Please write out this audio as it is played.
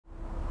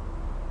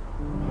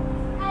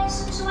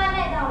是不是外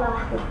卖到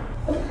了？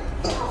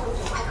好，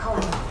快喝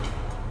完了。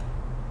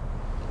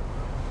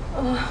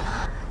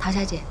陶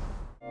小姐。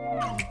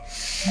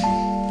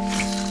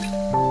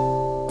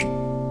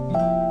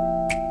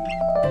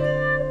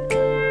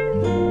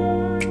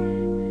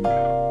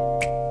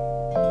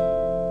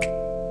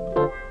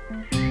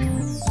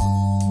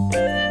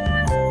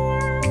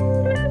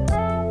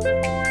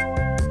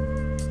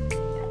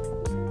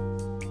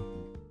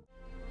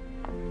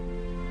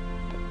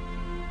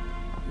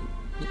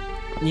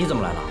 你怎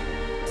么来了？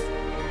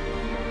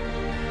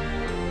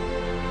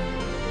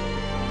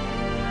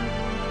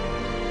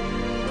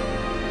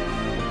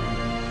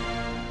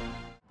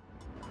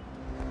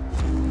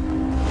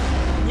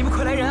你们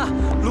快来人啊！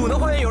鲁能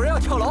花园有人要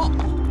跳楼！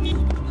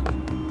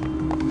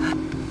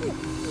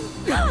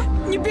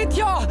你别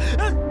跳！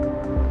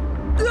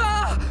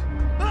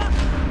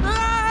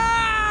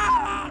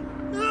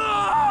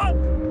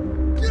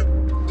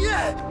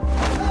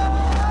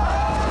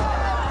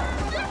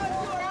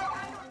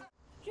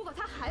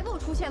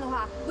出现的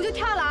话，我就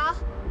跳了啊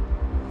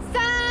！3、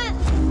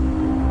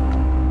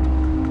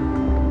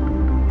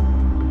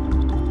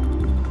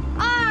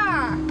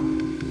2、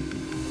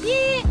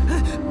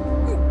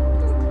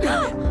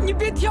1， 你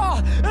别跳！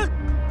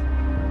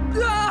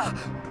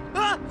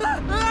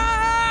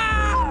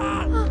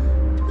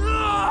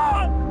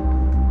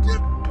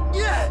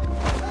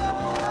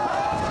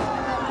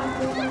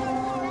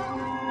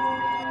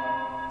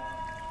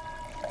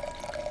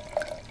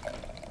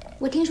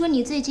我听说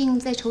你最近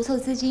在筹措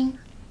资金。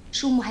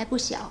 数目还不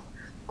小，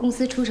公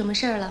司出什么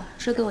事儿了？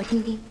说给我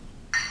听听。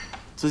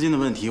资金的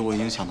问题我已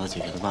经想到解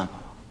决的办法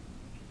了，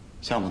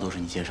项目都是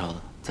你介绍的，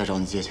再找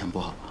你借钱不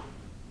好吧？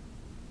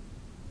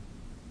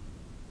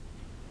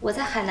我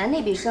在海南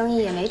那笔生意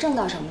也没挣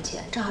到什么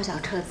钱，正好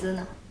想撤资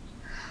呢。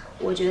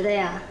我觉得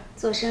呀，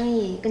做生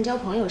意跟交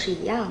朋友是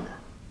一样的，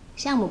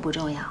项目不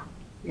重要，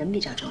人比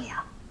较重要。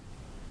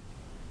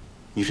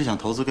你是想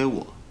投资给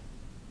我？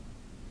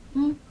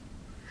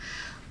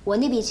我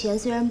那笔钱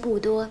虽然不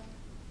多。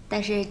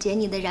 但是解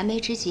你的燃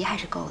眉之急还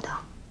是够的。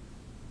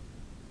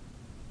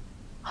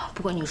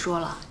不过你说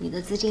了，你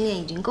的资金链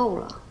已经够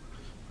了。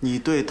你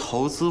对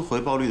投资回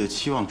报率的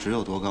期望值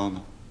有多高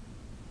呢？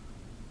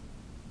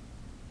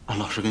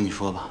老实跟你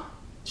说吧，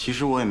其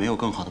实我也没有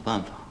更好的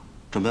办法，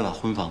准备把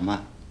婚房卖。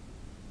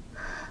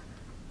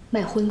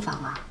卖婚房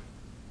啊？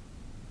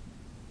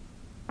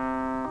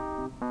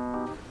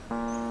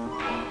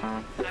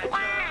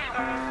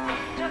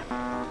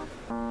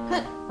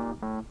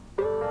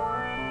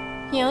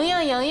莹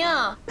莹，莹莹，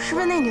是不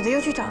是那女的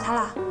又去找他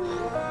了？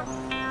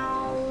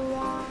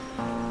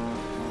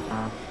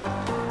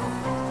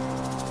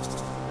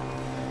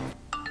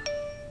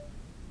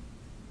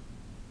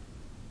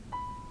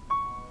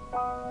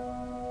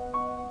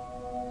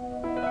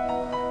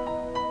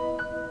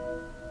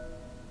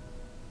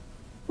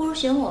不如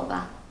选我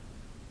吧，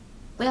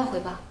不要回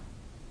报。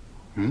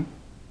你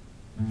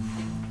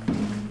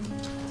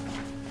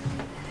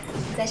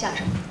在想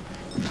什么？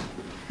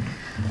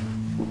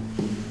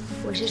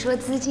 我是说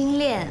资金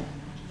链，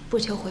不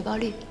求回报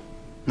率。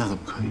那怎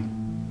么可以？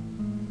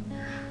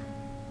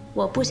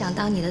我不想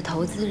当你的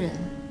投资人，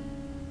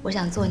我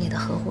想做你的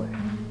合伙人。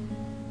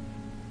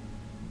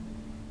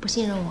不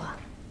信任我？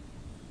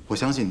我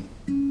相信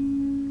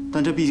你，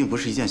但这毕竟不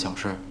是一件小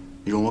事，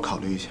你容我考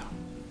虑一下。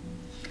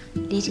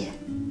理解。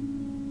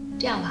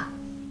这样吧，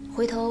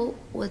回头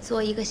我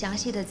做一个详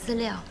细的资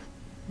料，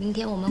明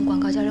天我们广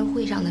告交流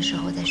会上的时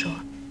候再说。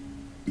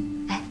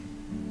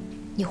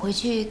 你回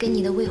去跟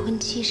你的未婚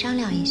妻商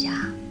量一下，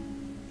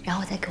然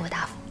后再给我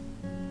答复。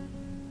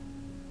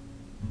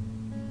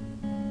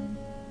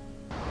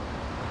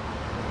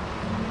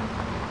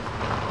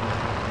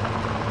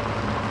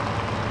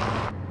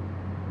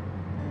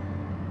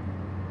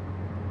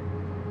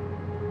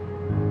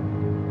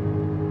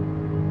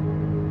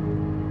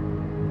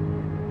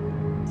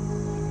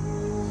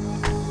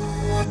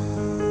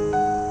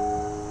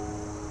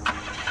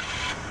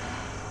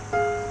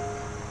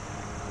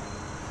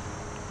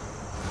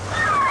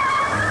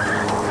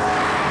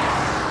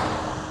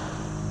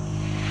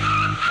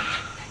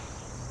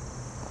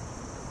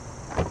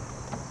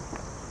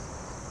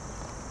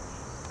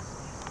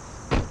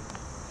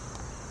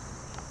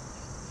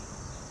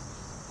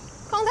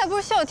刚才不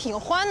是笑得挺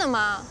欢的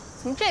吗？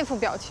怎么这副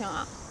表情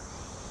啊？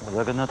我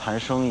在跟他谈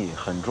生意，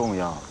很重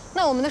要。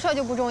那我们的事儿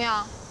就不重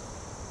要？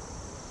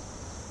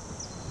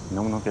你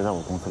能不能别在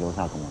我公司楼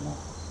下跟我闹？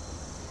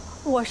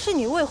我是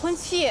你未婚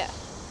妻，来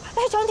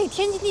找你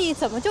天经地义，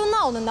怎么就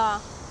闹的呢？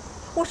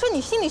我说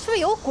你心里是不是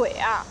有鬼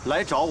啊？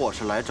来找我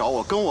是来找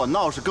我，跟我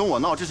闹是跟我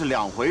闹，这是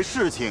两回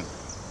事情。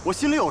我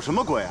心里有什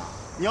么鬼啊？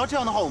你要这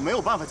样的话，我没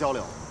有办法交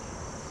流。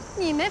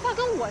你没法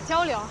跟我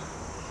交流。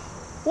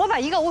我把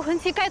一个未婚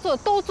妻该做的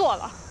都做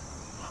了，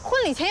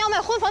婚礼前要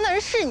卖婚房的人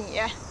是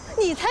你，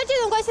你才这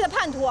段关系的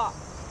叛徒。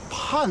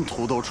叛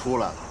徒都出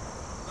来了。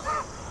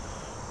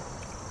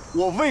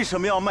我为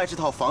什么要卖这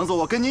套房子？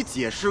我跟你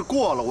解释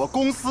过了，我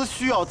公司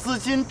需要资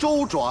金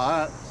周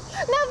转。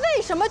那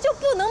为什么就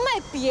不能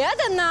卖别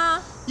的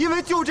呢？因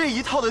为就这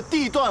一套的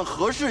地段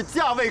合适，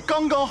价位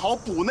刚刚好，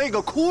补那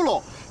个窟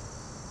窿。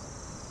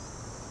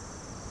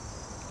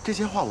这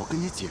些话我跟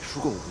你解释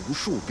过无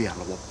数遍了，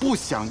我不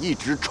想一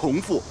直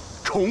重复、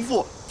重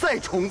复再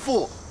重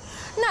复。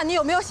那你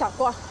有没有想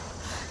过，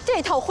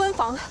这套婚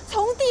房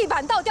从地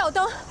板到吊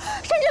灯，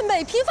甚至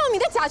每平方米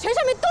的甲醛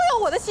上面都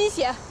有我的心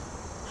血？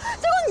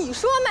结果你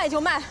说卖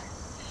就卖，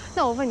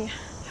那我问你，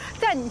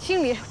在你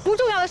心里不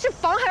重要的是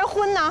房还是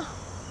婚呢？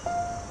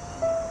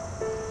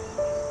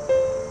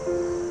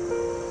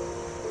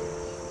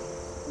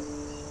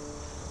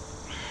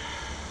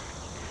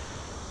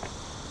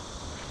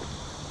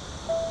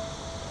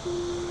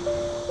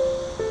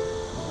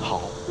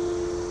好，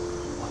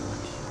我的问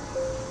题，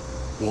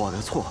我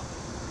的错，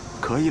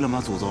可以了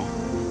吗，祖宗？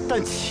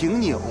但请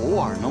你偶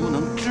尔能不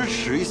能支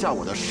持一下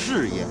我的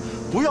事业，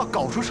不要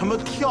搞出什么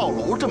跳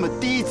楼这么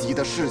低级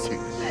的事情。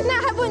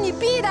那还不是你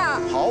逼的？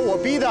好，我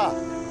逼的，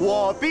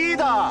我逼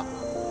的。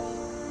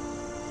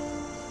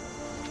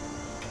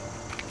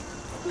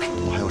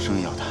我还有生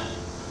意要谈，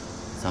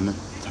咱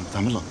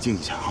们冷静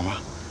一下好吗？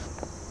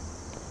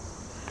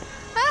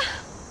啊！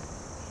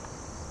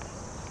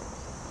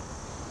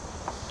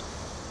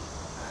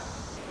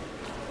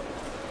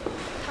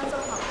汤做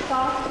好，走。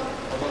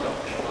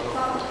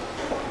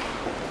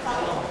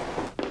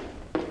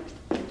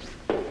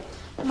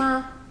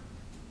妈，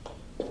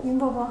宁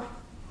伯伯。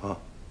啊，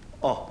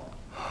哦。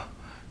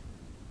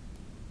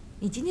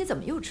你今天怎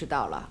么又迟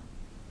到了？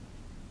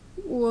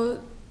我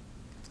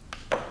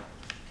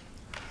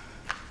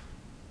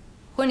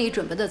婚礼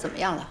准备的怎么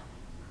样了？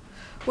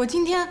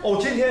今天哦，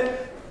今天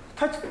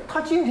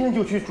他今天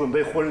就去准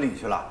备婚礼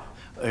去了，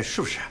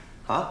是不是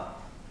啊？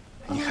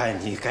你看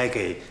你该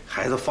给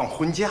孩子放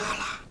婚假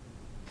了。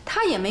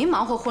他也没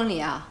忙活婚礼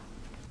啊，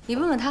你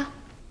问问他。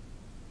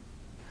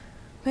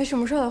没什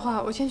么事的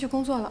话，我先去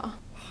工作了啊。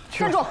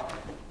站住！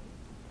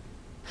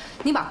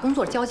你把工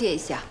作交接一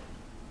下，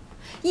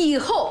以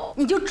后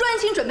你就专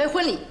心准备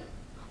婚礼。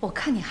我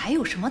看你还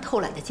有什么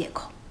偷懒的借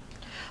口？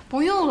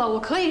不用了，我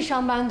可以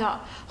上班的，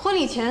婚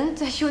礼前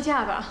再休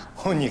假吧。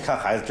哦，你看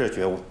孩子这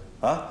觉悟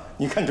啊！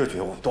你看这觉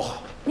悟多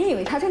好。你以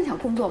为他真想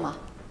工作吗？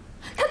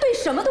他对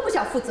什么都不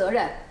想负责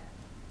任，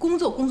工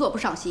作不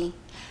上心，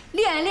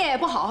恋爱也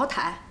不好好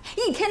谈，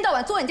一天到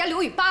晚作人家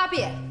刘宇8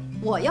遍。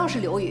我要是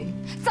刘宇，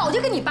早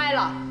就跟你掰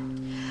了。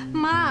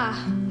妈，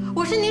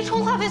我是您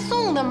充话费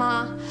送的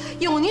吗？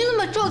有您这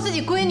么咒自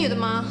己闺女的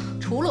吗？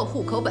除了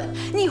户口本，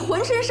你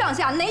浑身上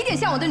下哪点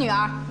像我的女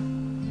儿？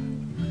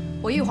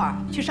我一会儿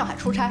去上海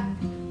出差，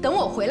等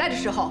我回来的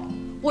时候，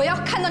我要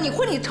看到你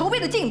婚礼筹备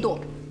的进度。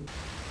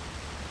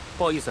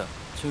不好意思，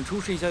请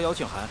出示一下邀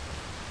请函。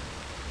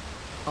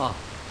啊，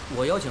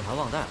我邀请函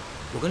忘带了，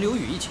我跟刘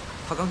宇一起，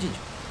他刚进去，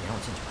别让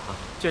我进去了啊。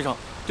先生，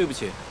对不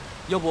起，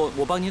要不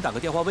我帮您打个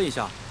电话问一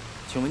下，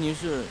请问您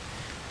是？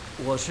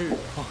我是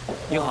哦，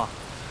您好。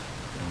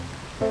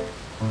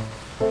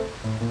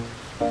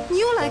你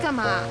又来干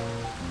嘛？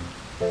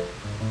你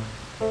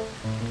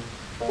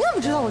怎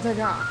么知道我在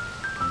这儿？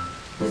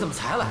你怎么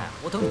才来啊？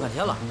我等你半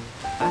天了。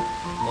哎，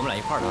我们俩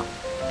一块儿的。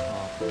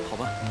哦，好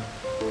吧。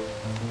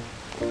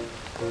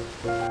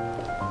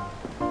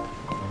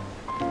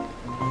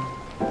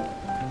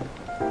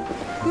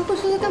你回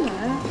宿舍干嘛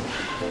呀？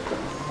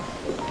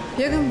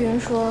别跟别人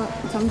说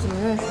咱们怎么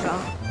认识的啊。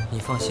你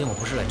放心，我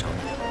不是来找你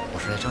的，我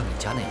是来找你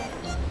家那人。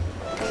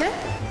谁？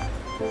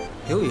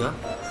刘宇啊。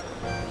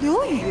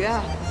刘宇，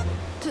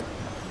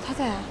他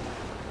在啊？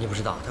你不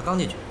知道，他刚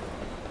进去。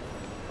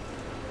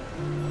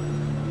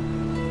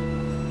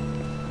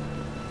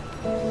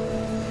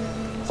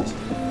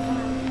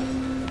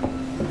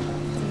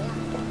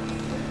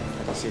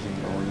谢谢你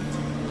帮我理解。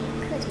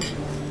客气什么？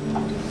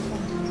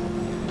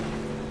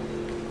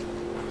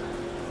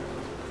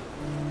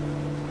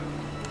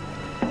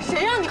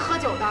谁让你喝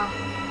酒的？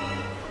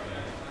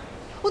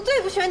我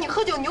最不喜欢你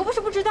喝酒，你又不是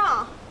不知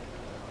道。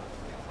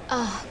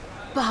啊，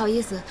不好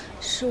意思，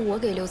是我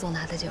给刘总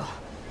拿的酒。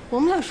我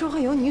们俩说话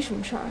有你什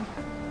么事儿啊？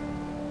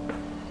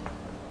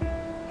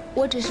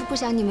我只是不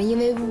想你们因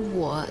为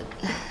我，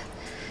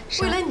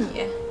为了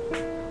你，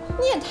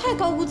你也太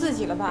高估自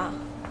己了吧？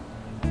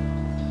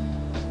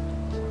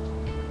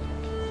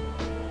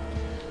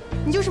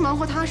你就是忙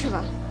活他是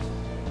吧？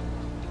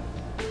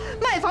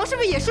卖房是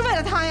不是也是为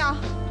了他呀？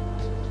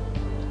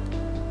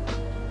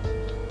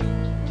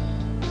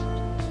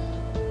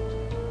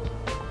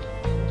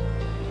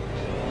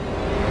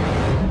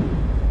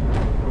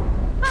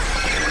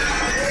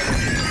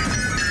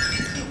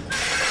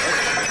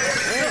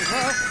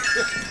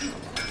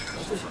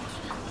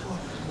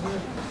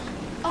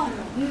哦，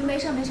没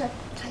事没事，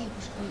他也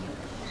不是故意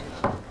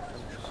的。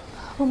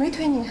我没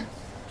推你，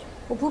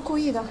我不是故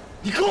意的。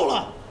你够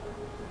了！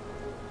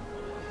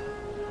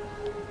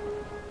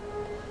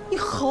你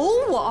吼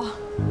我，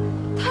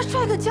他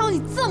帅哥教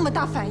你这么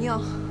大反应，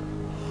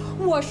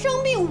我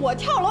生病我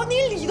跳楼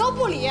你理都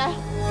不理。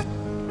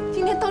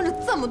今天当着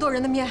这么多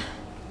人的面，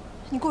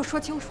你给我说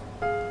清楚，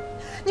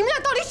你们俩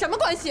到底什么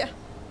关系？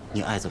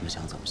你爱怎么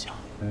想怎么想。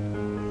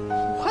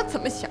我怎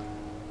么想？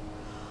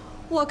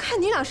我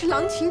看你俩是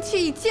郎情妾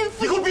意，奸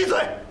夫。你给我闭嘴！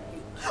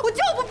我就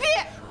不闭。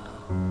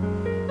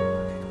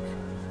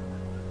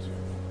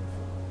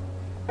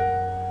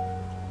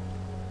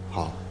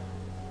好，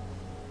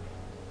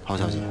陶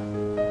小姐，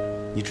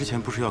你之前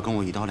不是要跟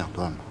我一刀两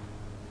断吗？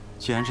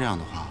既然这样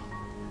的话，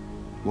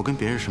我跟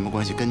别人什么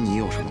关系，跟你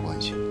有什么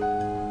关系？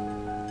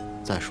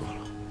再说了，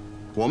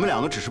我们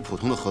两个只是普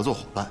通的合作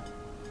伙伴。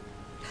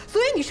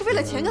所以你是为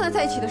了钱跟他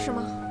在一起的是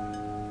吗？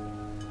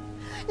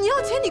你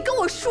要钱，你跟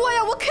我说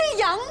呀，我可以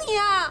养你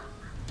啊。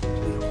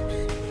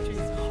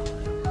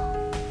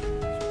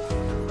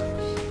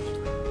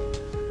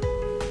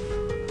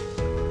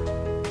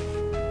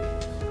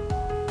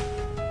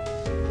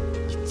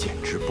你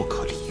简直不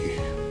可理喻。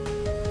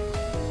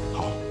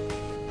好，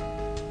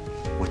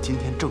我今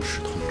天正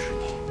式通知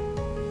你，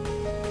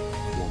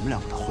我们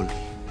两个的婚礼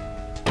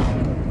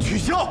取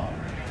消。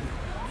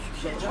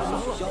取消说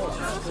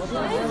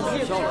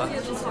取消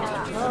就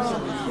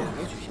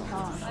取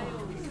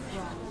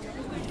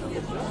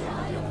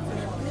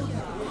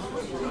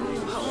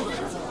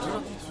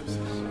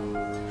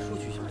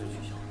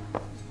消。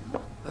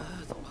哎，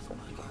走吧。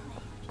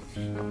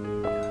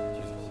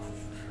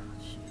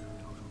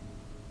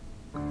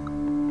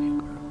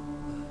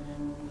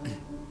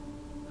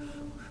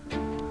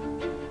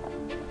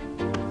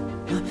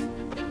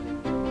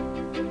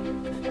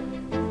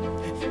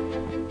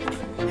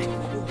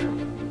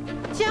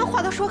既然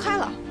话都说开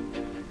了，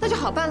那就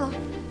好办了。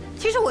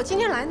其实我今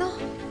天来呢，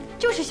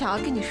就是想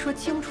要跟你说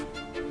清楚，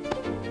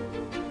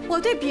我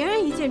对别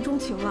人一见钟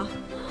情了。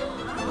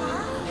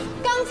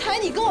刚才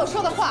你跟我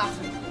说的话，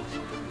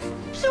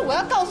是我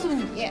要告诉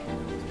你，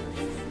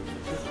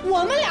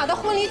我们俩的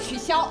婚礼取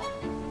消，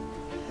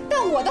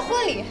但我的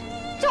婚礼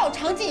照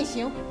常进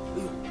行。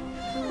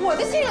我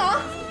的新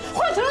郎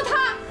换成了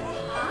他。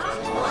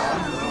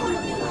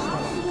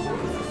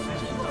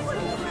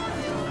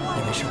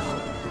你没事吧？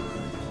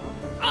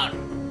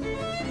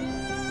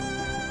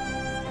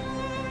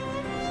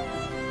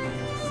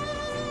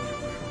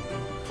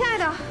亲爱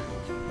的，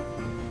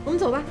我们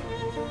走吧。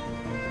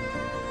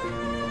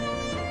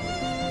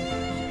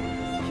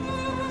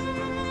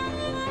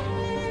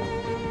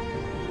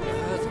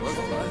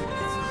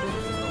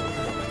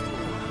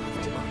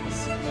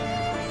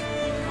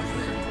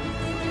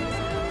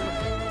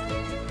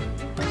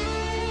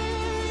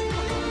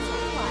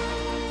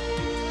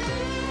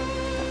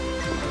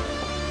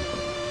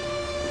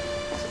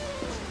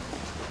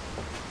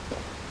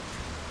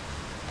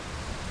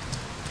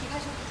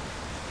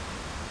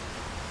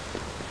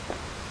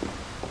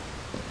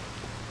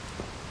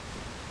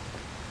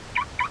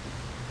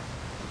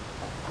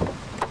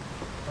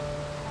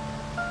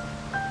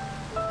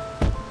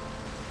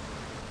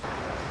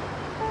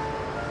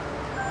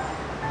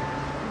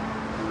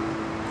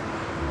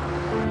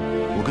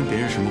我跟别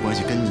人什么关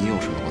系，跟你有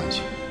什么关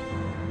系？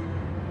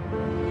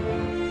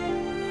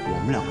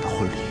我们两个的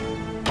婚礼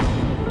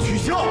取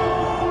消。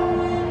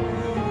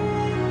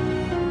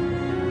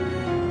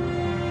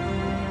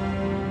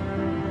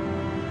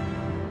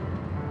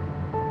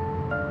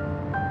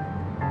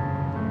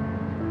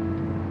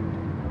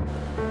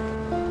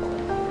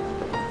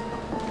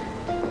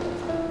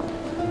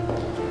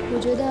我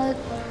觉得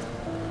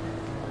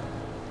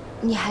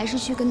你还是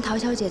去跟陶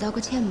小姐道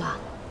个歉吧。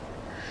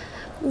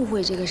误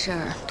会这个事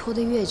儿拖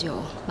得越久，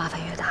麻烦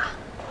越大。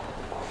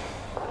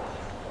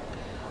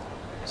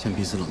先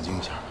彼此冷静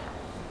一下。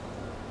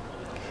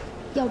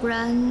要不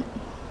然，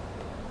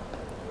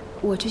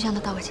我去向她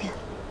道个歉。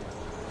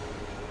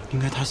应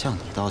该他向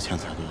你道歉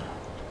才对。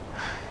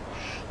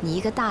你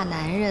一个大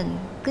男人，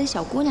跟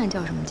小姑娘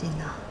较什么劲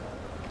呢？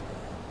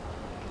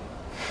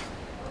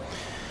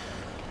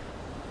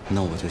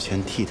那我就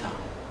先替他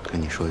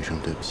跟你说一声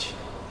对不起，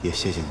也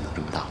谢谢你能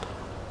这么大度。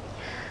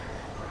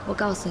我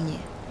告诉你，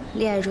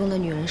恋爱中的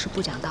女人是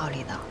不讲道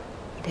理的，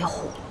你别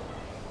虎。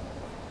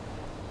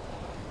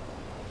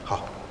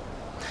好，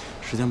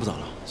时间不早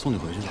了，送你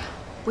回去吧。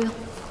不用，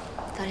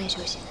早点休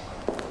息。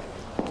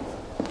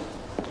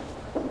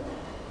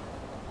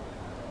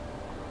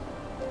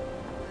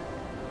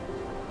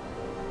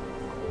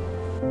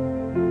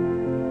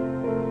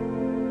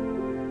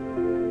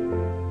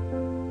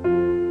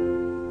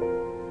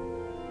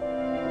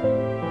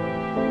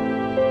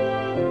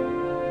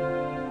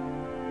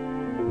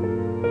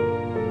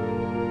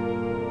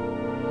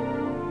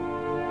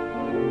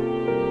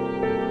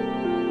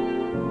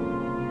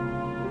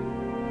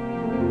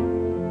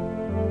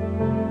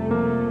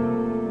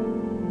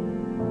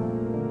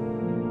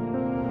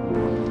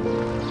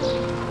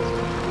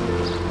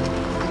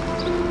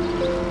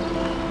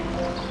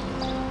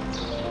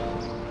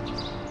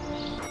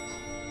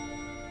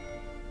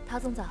陶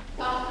总早。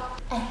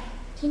哎，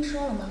听说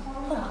了吗？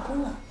换老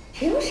公了。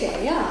谁有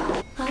谁呀？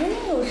还能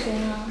有谁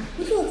啊？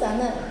不就咱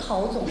那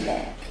陶总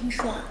呗。听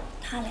说啊，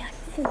他俩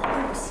现在都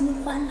有新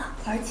欢了，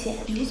而且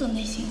刘总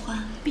那新欢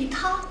比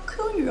他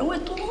可有女人味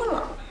多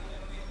了。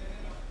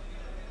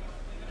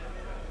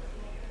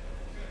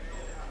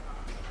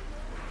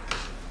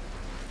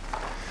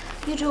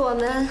预祝我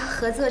们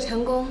合作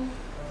成功，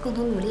共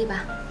同努力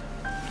吧。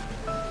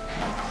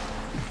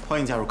欢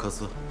迎加入科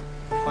斯。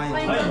欢迎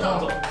张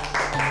总。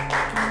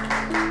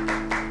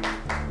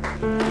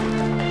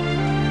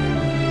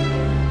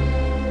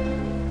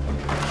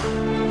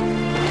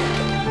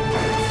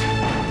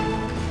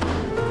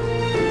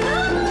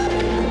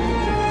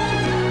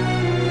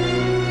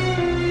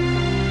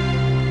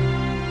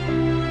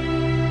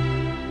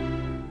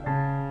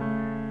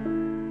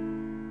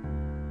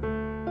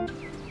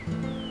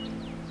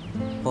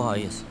不好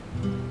意思，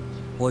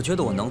我觉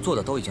得我能做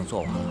的都已经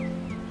做完了，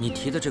你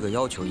提的这个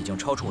要求已经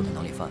超出我的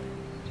能力范围。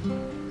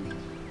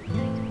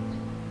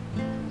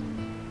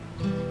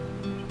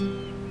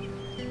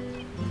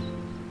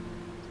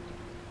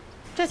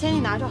这钱你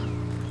拿着，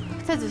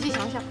再仔细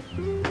想想。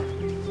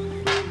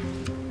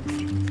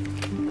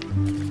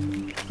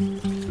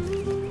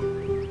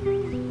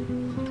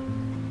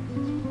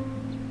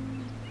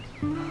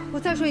我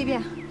再说一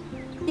遍，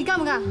你干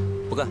不干？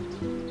不干。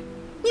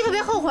你可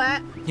别后悔。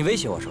你威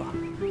胁我是吧？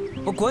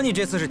我管你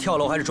这次是跳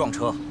楼还是撞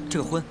车，这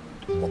个婚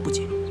我不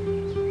结。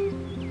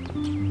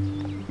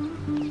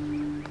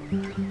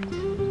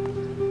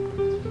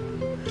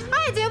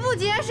爱结不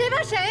结，谁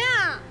怕谁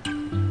呀？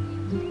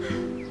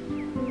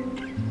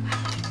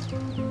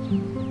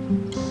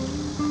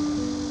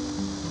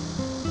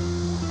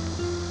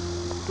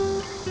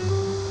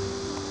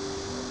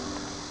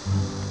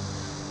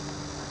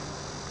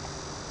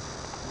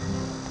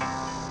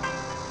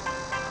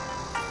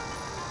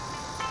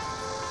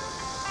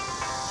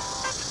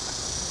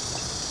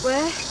喂，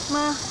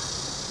妈，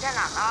你在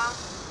哪儿呢？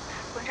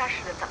婚纱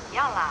试的怎么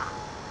样了？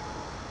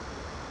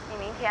你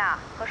明天啊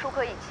和舒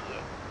克一起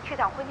去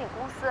趟婚庆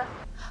公司，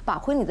把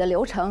婚礼的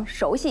流程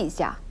熟悉一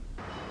下。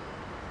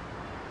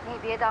你也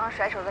别当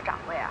甩手的掌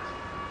柜啊，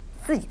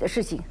自己的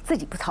事情自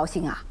己不操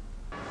心啊。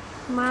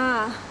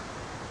妈，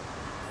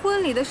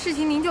婚礼的事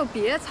情您就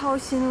别操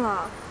心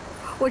了，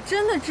我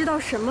真的知道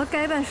什么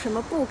该办，什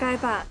么不该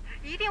办，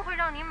一定会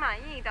让您满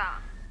意的。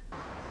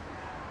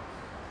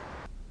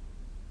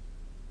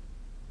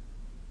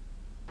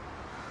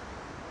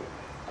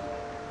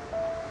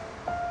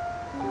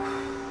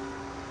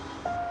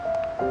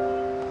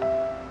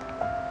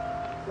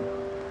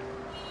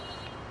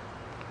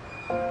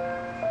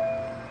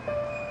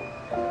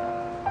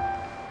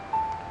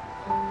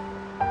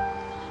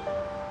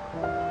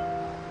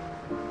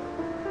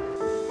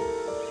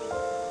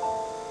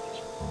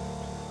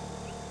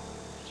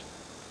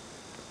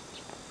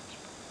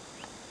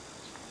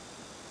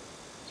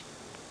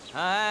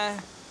哎，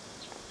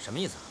什么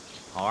意思啊？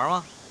好玩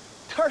吗？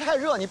天儿太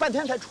热，你半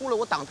天才出来，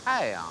我挡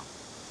太阳。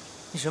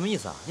你什么意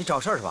思啊？你找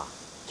事儿是吧？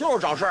就是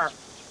找事儿。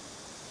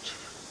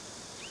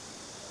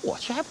我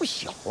气还不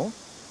小。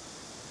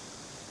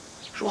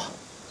说，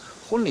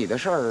婚礼的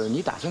事儿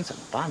你打算怎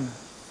么办呢？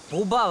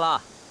不办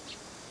了。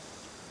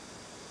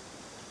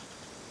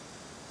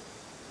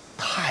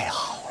太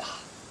好了，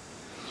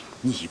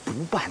你不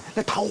办，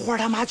那桃花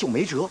他妈就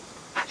没辙。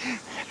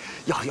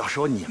要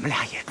说你们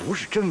俩也不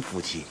是真夫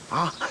妻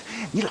啊，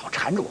你老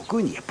缠着我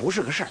闺女也不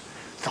是个事儿，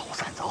早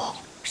散早好。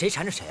谁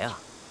缠着谁啊？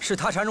是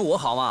他缠着我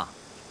好吗？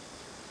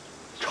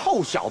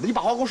臭小子，你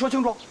把话给我说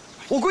清楚，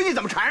我闺女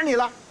怎么缠上你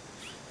了？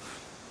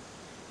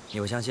你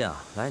不相信啊？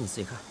来，你自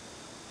己看。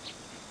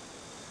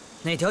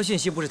哪条信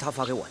息不是他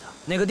发给我的？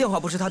哪个电话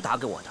不是他打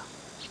给我的？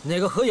哪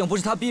个合影不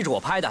是他逼着我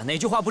拍的？哪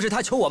句话不是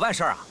他求我办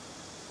事儿啊？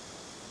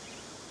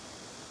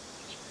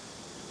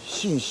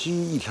信息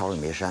一条也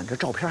没删，这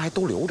照片还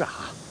都留着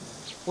啊。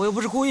我又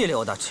不是故意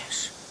留的，真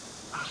是。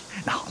啊，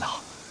那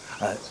好，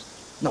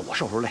那我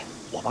受受累，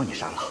我帮你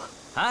删了。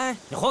哎，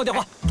你还我电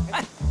话！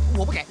哎，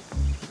我不给，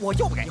我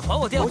就不给。你还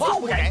我电话！我就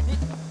不给，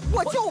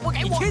我就不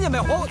给。你听见没？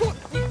还我！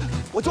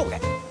我就不给。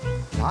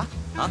啊，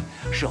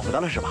舍不得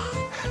了是吧？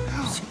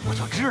我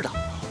就知道，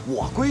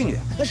我闺女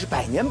那是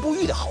百年不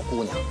遇的好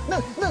姑娘，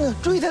那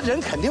追她的人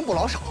肯定不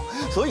老少。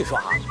所以说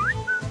啊，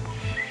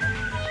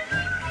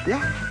呀，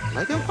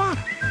来电话了。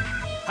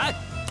哎，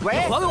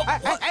喂，还给我！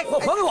哎，还给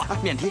我！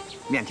免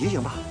提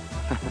行吧？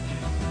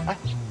哎，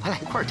咱俩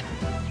一块儿去。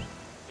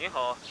您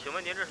好，请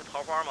问您认识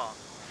桃花吗？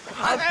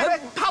哎，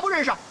他不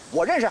认识，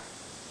我认识。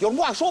有什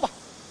么话说吧。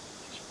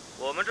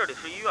我们这里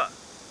是医院，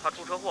他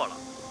出车祸了。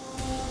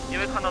因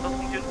为看到的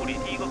通讯录里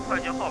第一个快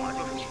捷号码就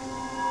是你，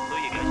所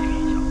以联系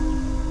你一下。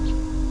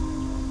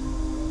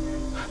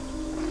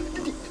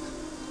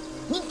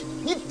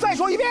你再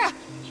说一遍。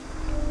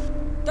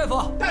大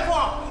夫！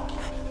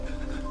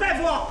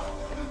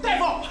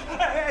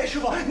哎，师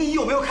傅，你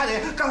有没有看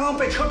见刚刚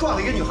被车撞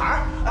的一个女孩？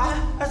啊，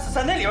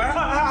在那里边。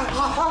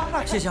好，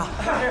谢谢啊。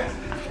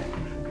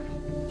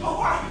桃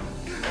花，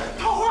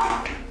大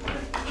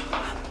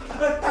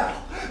夫，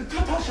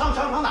他伤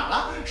哪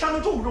了？伤得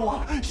重不重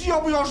啊？需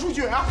要不需要输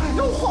血啊？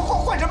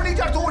换什么零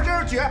件从我身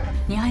上取？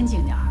您安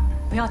静点儿，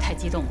不要太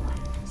激动了。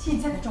现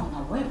在的状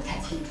况我也不太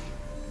清楚，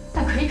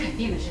但可以肯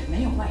定的是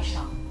没有外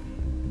伤。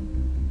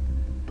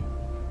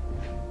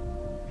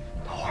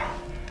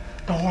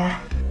桃花，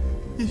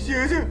你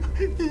醒醒！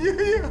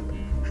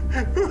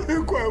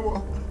怪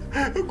我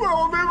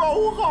没保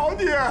护好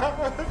你。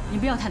你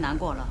不要太难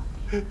过了，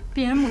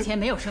病人目前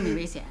没有生命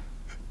危险。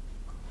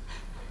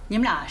你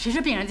们俩谁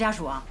是病人家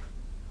属啊？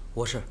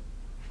我是。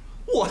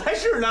我才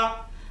是呢。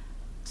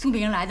送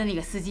病人来的那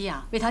个司机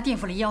啊，为他垫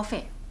付了医药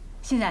费，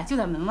现在就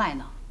在门外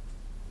呢。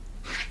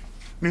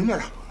明白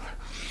了，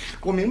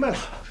我明白了。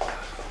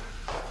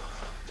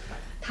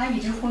他一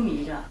直昏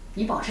迷着，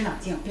你保持冷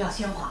静，不要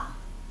喧哗。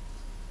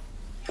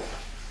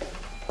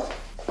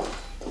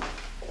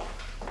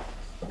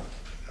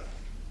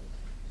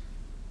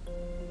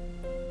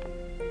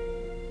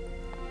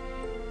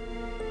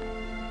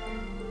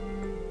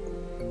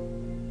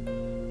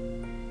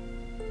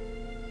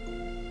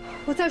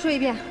我再说一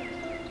遍，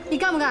你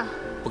干不干？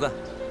不干。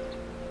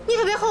你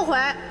可别后悔。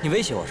你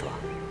威胁我是吧？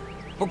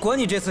我管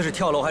你这次是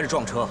跳楼还是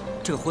撞车，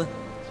这个婚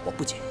我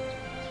不结。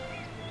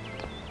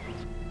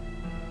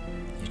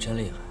你真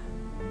厉害，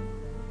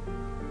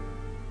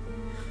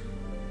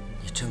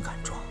你真敢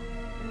撞。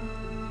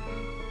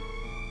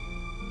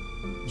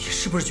你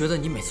是不是觉得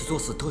你每次作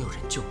死都有人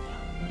救你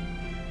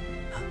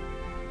啊？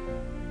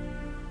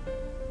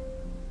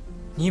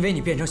你以为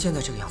你变成现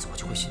在这个样子，我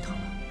就会心疼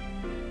了？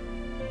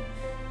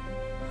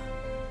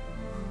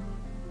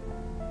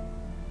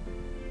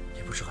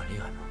你不是很厉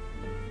害吗？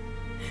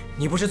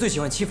你不是最喜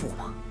欢欺负我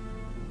吗？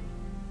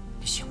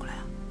你醒过来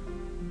啊！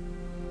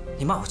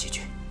你骂我几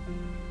句。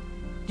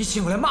你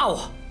醒过来骂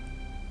我！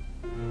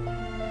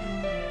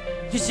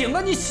你醒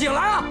啊！你醒来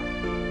啊！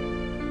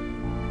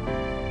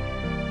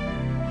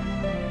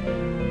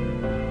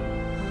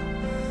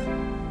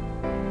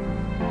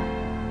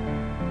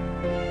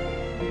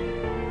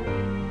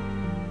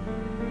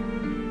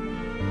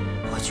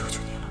我求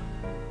求你了，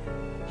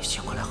你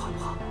醒过来好不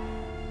好？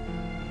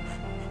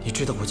你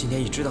知道我今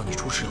天一知道你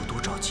出事有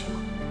多着急吗？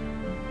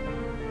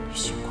你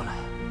醒过来，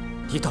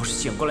你倒是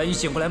醒过来！你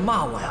醒过来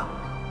骂我呀！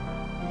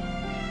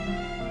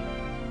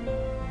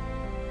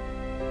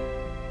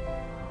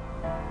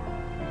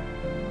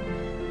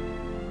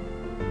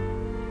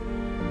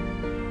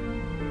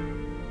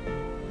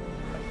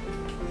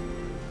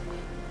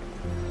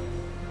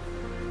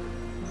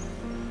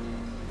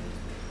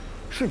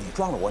是你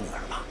撞了我女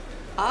儿吗？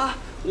啊，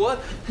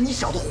你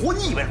小子活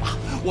腻歪了吧？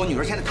我女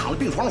儿现在躺在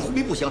病床上，昏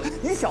迷不醒，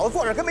你小子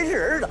坐这跟没事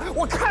人似的，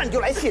我看着就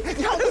来气。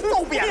你看我都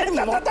揍扁了你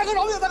吗？大哥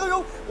饶命，大哥饶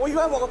命！我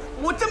冤枉，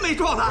我真没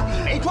撞他。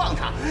你没撞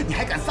他，你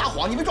还敢撒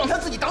谎？你没撞他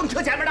自己倒你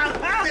车前面的啊！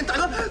大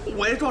哥，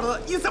我也撞了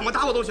他，你怎么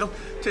打我都行。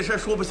这事儿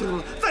说不清楚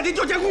了，咱得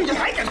调监控去。你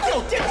还敢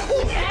调监控？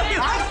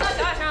小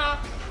点声，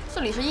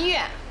这里是医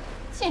院，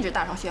禁止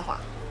大声喧哗。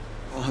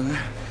哦，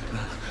那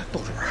逗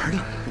着玩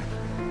呢。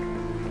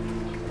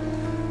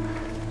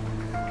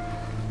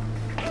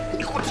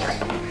你给我起来！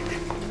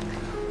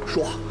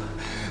说，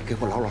给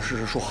我老老实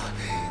实说，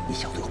你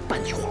小子有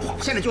半句谎话，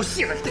我现在就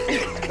卸了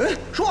你。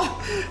说，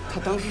他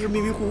当时迷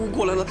迷糊糊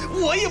过来了，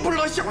我也不知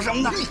道想什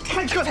么呢。你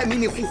开车才迷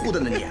迷糊糊的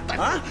呢，你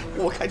啊！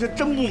我开车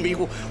真不迷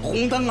糊，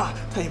红灯啊，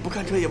他也不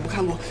看车，也不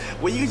看路，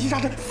我一个急刹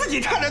车，自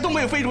己差点都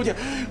没有飞出去，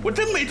我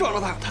真没撞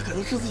着他，他可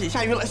能是自己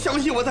吓晕了，相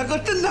信我，大哥，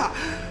真的。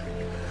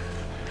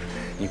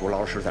你给我老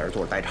老实实在这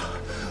坐着待着，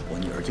我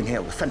女儿今天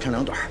有个三长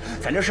两短，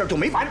咱这事儿就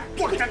没完，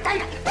坐在这待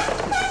着，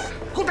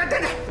给我待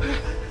着。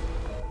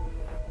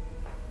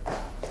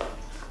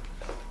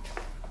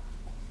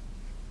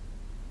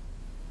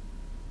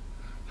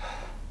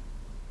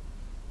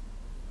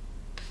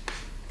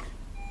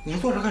你还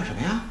坐这干什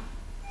么呀？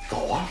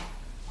走啊，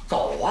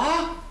走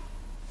啊！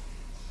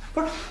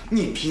不是，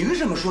你凭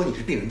什么说你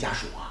是病人家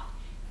属啊？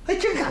还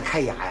真敢开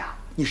牙呀？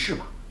你是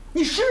吗？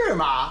你是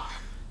吗？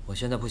我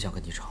现在不想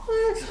跟你吵。哎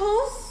呀，吵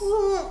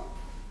死了！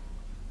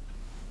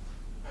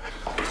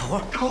桃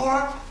花，桃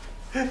花，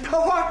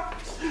桃花，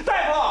大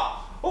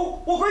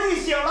夫，我闺女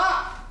醒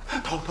了。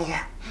桃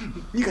花，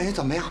你感觉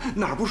怎么样？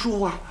哪儿不舒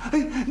服啊？哎，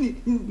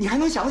你还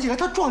能想得起来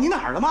她撞你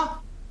哪儿了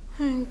吗？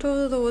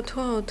哆的我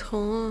头好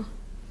疼啊！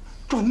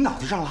撞你脑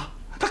袋上了？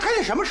她开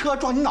的什么车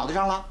撞你脑袋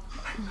上了？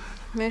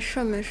没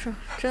事没事，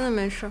真的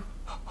没事。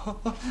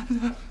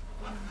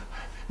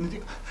那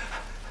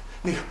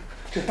个，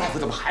这大夫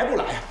怎么还不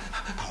来呀？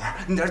桃花，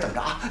你在这等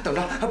着啊，等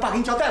着，爸给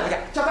你叫大夫去，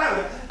叫大夫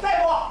去，大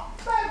夫，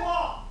大夫。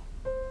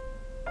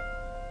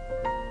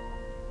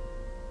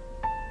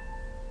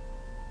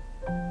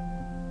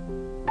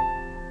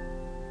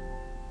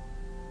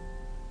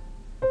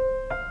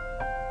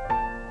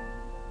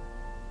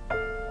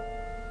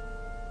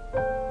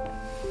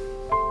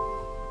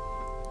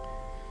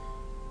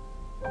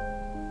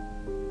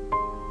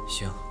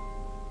行，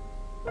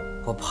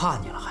我怕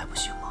你了还不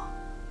行吗？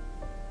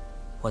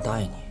我答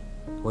应你，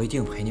我一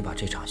定陪你把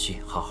这场戏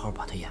好好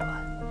把它演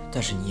完。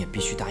但是你也必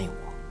须答应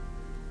我，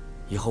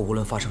以后无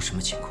论发生什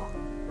么情况，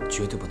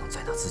绝对不能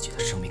再拿自己的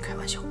生命开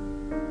玩笑。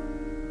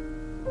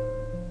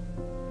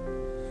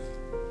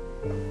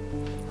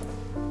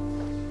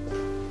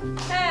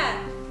哎，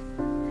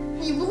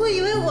你不会以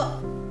为我……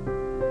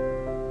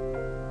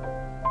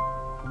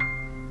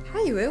他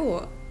以为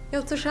我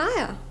要自杀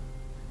呀？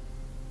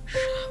傻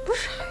不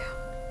傻呀？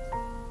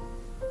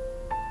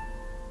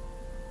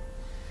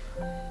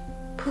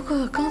不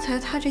过刚才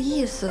他这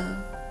意思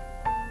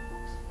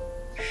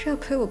是要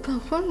陪我办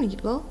婚礼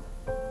喽？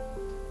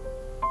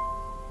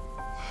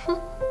哼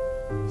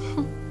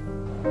哼！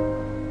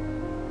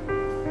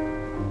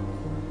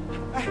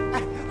哎，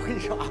我跟你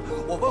说啊，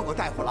我问过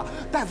大夫了，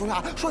大夫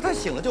说他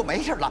醒了就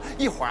没事了，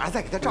一会儿啊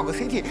再给他照个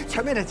CT，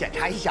 全面的检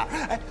查一下。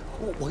哎，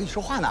我跟你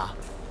说话呢。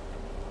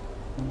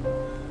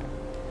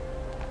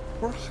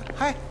我说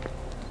嗨。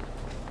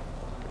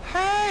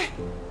 嗨，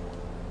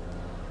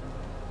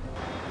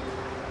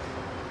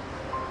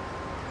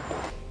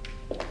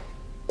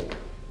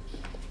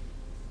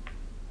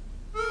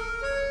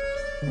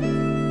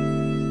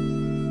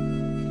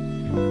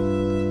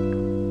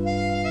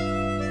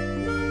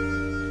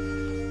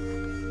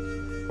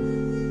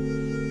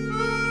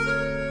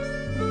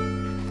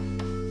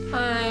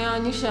哎呀，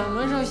你什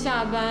么时候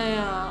下班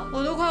呀？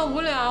我都快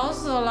无聊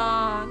死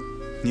了。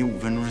你5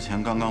分钟之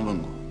前刚刚问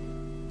过。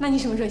那你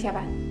什么时候下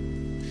班？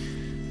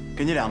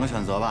 给你2个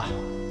选择吧，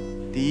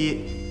第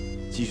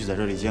一，继续在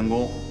这里监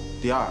工；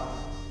第二，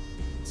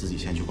自己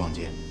先去逛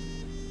街。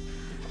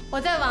我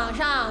在网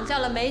上叫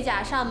了美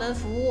甲上门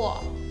服务，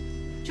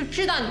就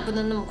知道你不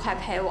能那么快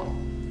陪我。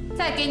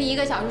再给你1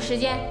个小时时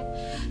间，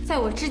在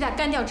我指甲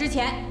干掉之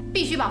前，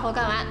必须把活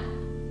干完。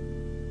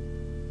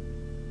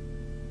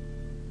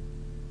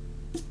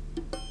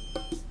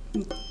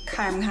你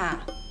看什么看？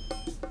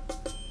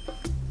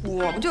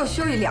我不就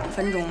休息2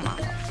分钟吗？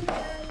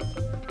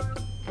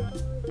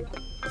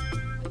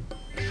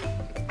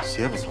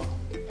 鞋不错，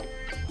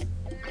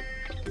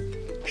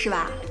是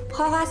吧？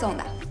花花送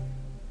的。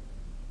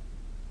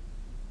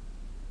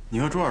你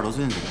和猪耳朵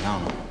最近怎么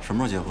样了？什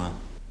么时候结婚？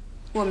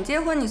我们结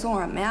婚，你送我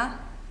什么呀？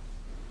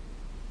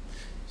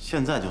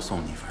现在就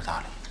送你一份大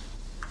礼。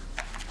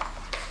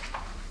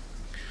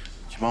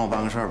去帮我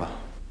办个事儿吧。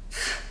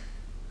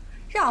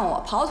让我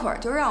跑腿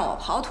就让我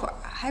跑腿，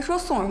还说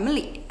送什么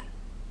礼？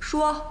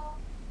说。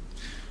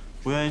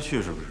不愿意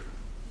去是不是？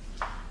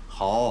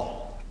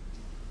好，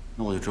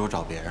那我就只有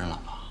找别人了。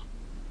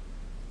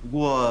 不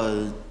过，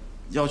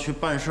要去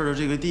办事的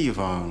这个地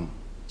方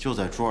就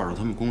在朱耳朵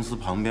他们公司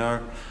旁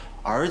边，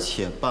而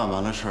且办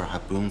完了事儿还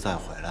不用再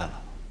回来了。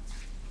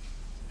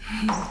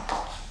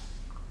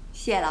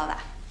谢谢老板。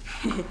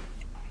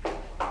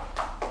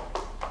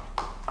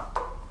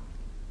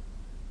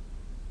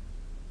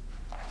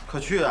快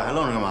去啊，还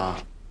愣着干嘛？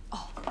哦。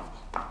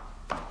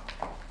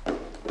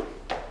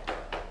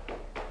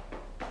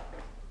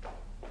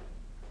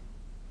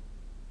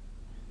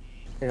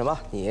那什么，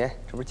你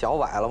这不是脚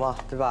崴了吗？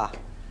对吧？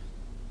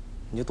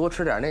 你就多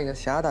吃点那个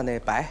咸的那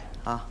白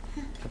啊，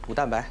补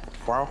蛋白，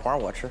黄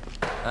我吃。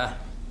哎，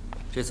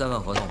这3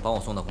份合同帮我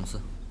送到公司。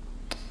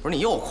不是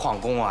你又旷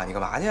工啊？你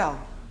干嘛去啊？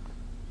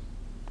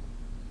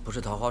不是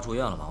桃花住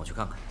院了吗？我去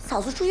看看。嫂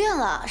子住院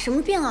了，什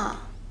么病啊？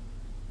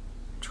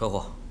车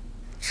祸。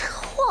车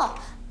祸？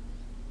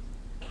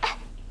哎，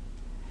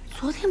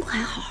昨天不还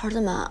好好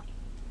的吗？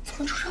怎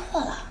么出车祸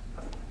了？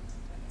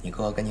你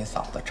哥跟你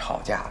嫂子吵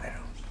架来着。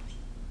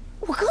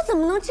我哥怎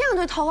么能这样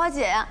对桃花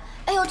姐呀？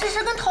 哎呦，这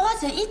事跟桃花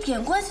姐一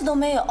点关系都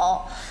没有，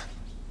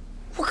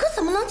我哥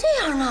怎么能这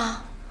样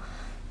呢？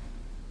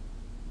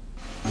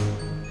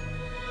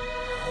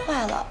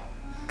坏了，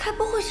该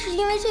不会是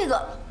因为这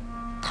个，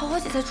桃花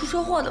姐才出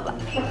车祸的吧？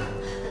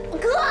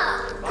哥，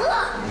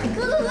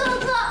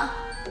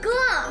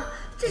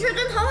这事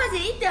跟桃花姐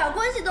一点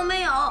关系都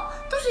没有，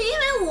都是因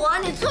为我，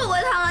你错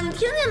怪她了，你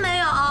听见没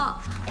有？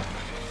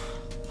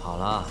好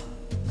了，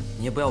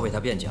你也不要为她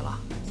辩解了，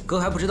哥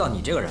还不知道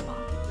你这个人吗？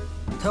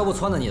 他要不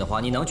撺掇你的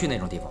话，你能去那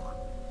种地方吗？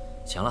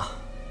行了，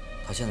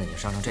他现在已经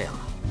伤成这样了，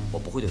我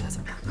不会对他怎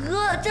么样。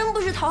哥，真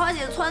不是桃花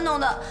姐撺掇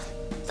的，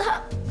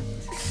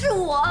是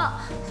我，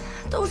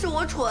都是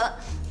我蠢，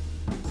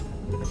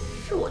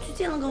是我去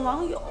见了个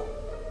网友。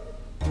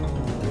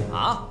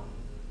啊？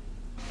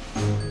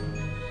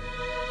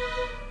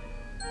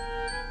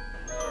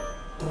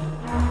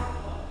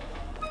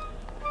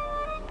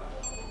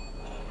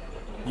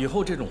以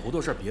后这种糊涂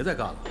事儿别再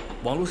干了，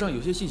网络上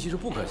有些信息是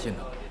不可信的。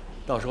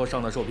 到时候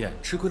上当受骗，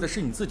吃亏的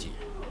是你自己。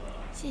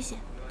谢谢。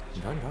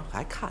你瞧，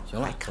还看？行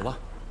了，走吧。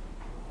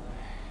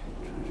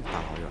真是大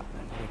老远的，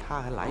为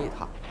他还来一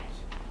趟。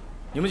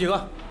你们几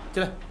个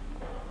进来。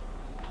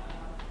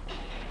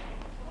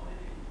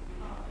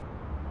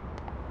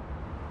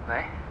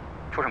喂，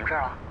出什么事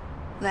了？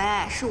喂，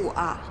是我。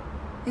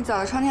你走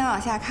到窗前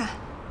往下看。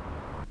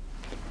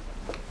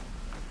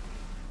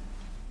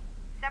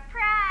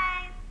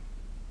Surprise！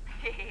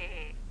 嘿嘿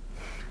嘿。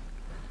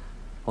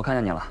我看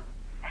见你了。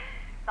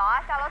 早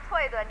啊，下楼搓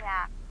一顿去。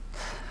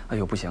哎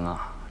呦，不行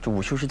啊，这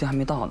午休时间还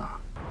没到呢。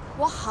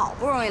我好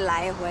不容易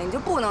来一回，你就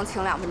不能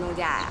请2分钟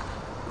假呀？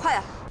快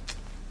点！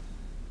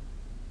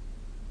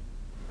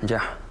你这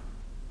样，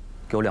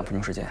给我2分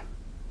钟时间，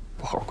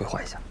我好好规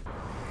划一下。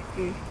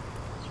嗯。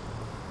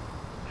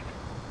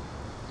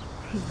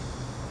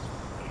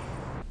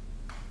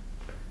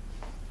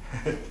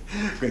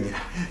闺女，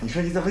你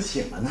说你怎么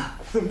醒了呢？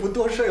怎么不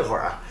多睡会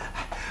儿啊？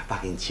爸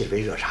给你沏了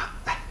杯热茶，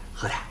来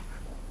喝点。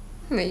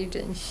没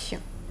人性。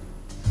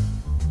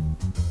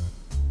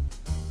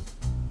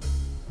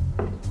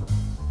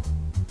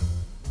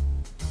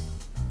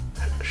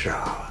 是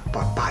啊，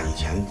爸以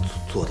前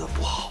做的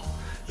不好，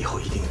以后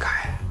一定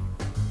改。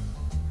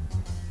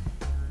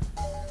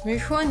没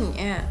说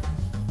你，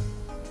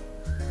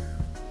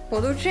我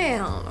都这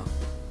样了，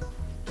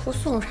不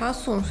送茶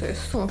送水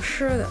送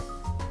吃的，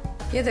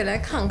也得来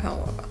看看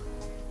我吧，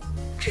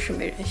真是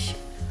没人性。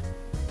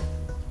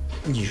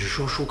你是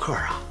说舒克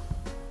啊？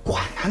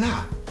管他呢，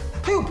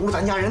他又不是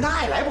咱家人，他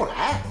爱来不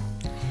来。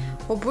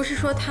我不是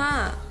说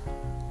他，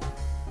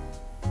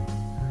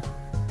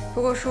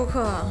不过舒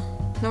克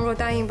能够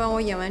答应帮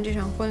我演完这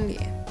场婚礼，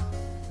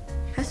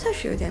还算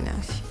是有点良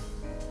心。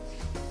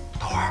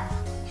等会儿，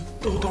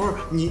等会儿，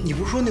你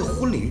不是说那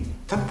婚礼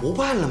咱不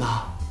办了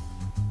吗？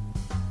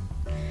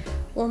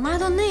我妈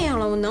都那样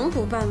了，我能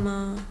不办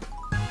吗？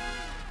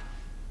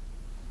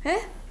哎，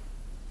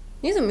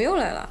你怎么又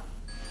来了？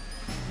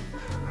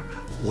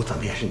我怎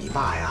么也是你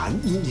爸呀？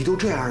你都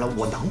这样了，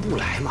我能不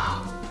来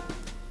吗？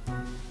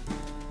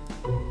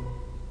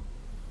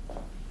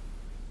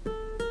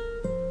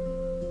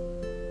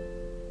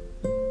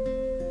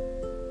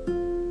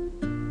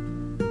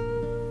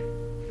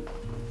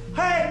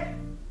嘿。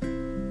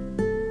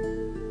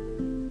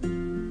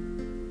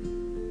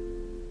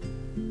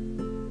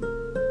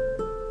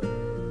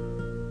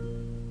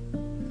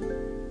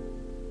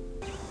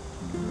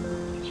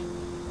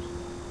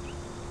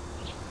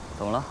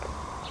怎么了？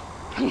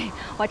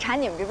我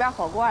馋你们这边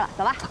火锅了，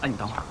走吧。哎，你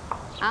等会儿。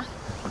啊？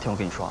我听我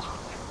跟你说啊，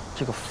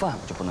这个饭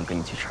我就不能跟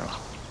你一起吃了。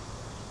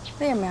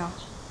为什么呀？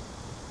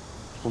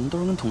我们都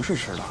是跟同事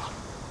吃的。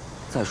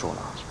再说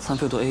了，餐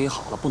费都 AA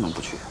好了，不能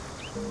不去。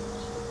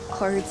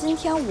可是今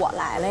天我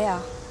来了呀。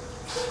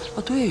啊，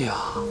对呀。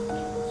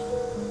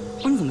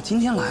不是你怎么今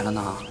天来了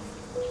呢？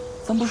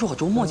咱不是说好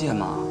周末见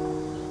吗？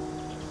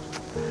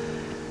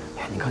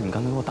哎，你看你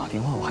刚才给我打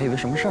电话，我还以为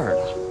什么事儿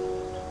呢。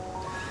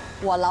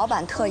我老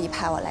板特意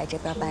派我来这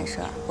边办事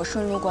儿，我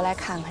顺路过来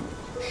看看你。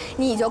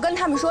你就跟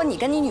他们说你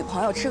跟你女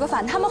朋友吃个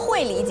饭，他们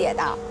会理解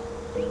的。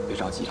别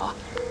着急啊，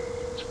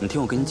你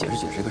听我跟你解释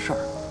解释这个事儿。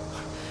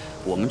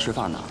我们吃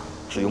饭呢，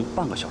只用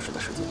半个小时的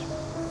时间。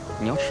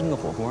你要吃那个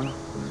火锅呢，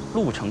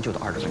路程就得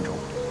20分钟，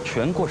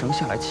全过程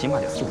下来起码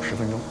得40-50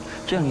分钟。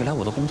这样一来，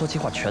我的工作计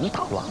划全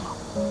打乱了。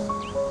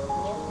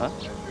啊，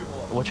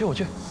我去。就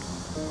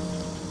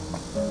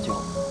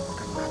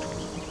赶紧拿主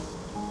意。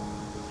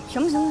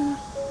行，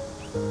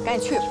赶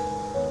紧去吧，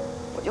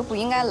我就不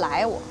应该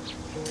来我。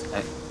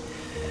哎，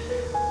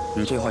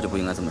你这话就不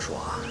应该这么说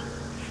啊！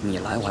你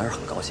来我还是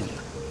很高兴的，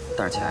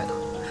但是亲爱的，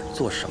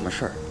做什么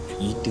事儿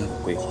一定有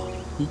规划。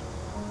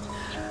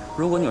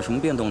如果你有什么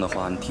变动的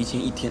话，你提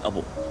前1天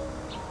不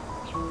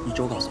，1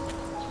周告诉我，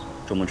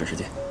周末准时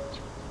见。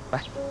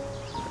拜。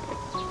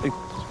哎呦，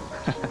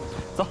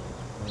走。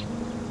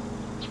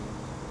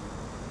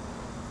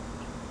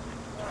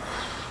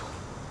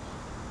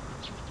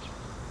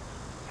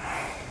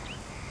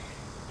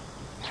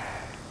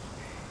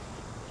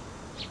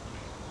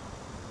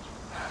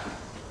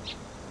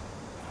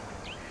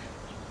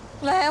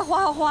喂，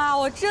花花，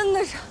我真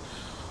的是，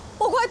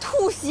我快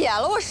吐血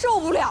了，我受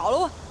不了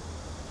了，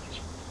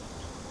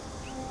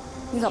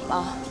你怎么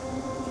了？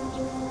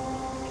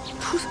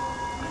出事？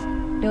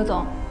刘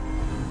总，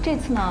这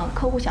次呢，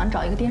客户想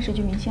找一个电视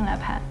剧明星来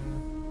拍，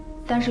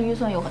但是预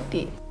算又很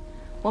低，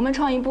我们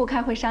创意部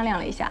开会商量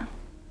了一下。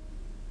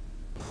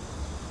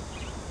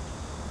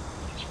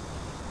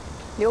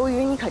刘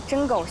瑜，你可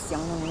真够行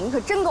的，你可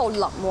真够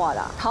冷漠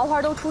的。桃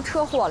花都出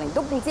车祸了，你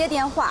都不接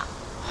电话。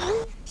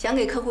想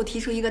给客户提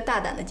出一个大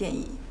胆的建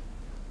议，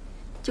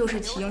就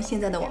是启用现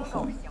在的网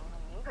红。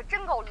你可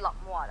真够冷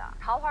漠的，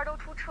桃花都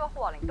出车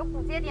祸了，你都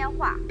不接电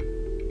话。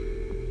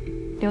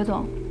刘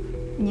总，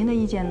您的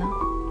意见呢？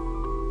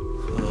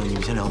你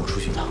们先聊，我出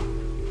去一趟。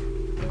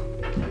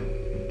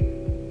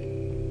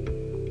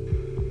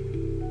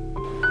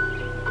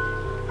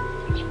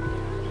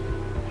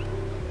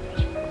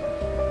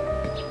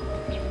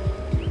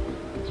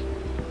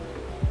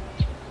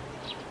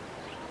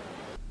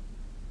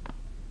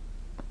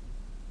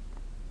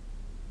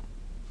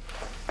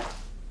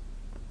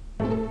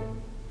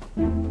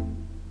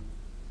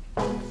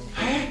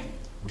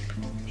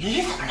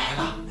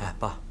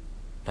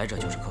来者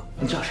就是客。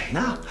你叫谁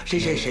呢？谁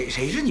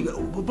是你们？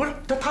不是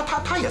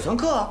他也算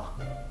客啊。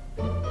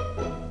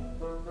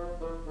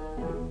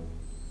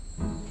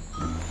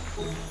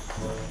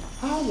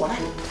啊，我来。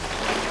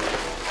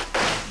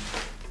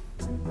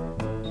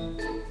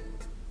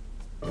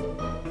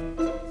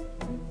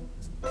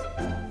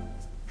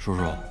叔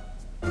叔，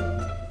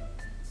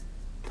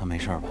他没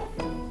事吧？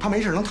他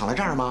没事能躺在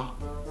这儿吗？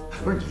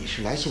不是，你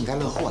是来幸灾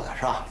乐祸的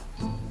是吧？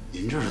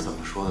您这是怎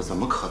么说的？怎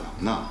么可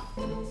能呢？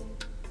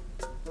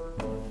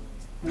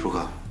舒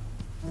克，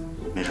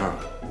没事吧？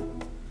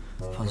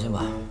放心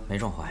吧，没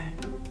撞坏，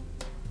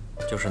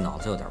就是脑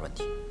子有点问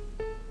题。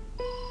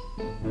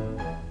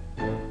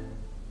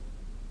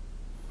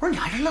不是，你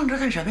还是愣着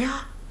干什么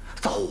呀？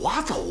走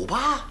啊，走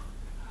吧，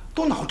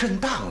都脑震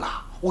荡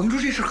了。我跟你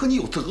说，这事和你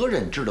有责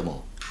任，知道吗？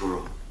叔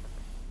叔，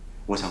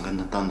我想跟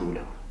他单独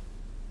聊聊。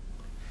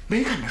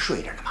没看着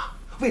睡着呢吗？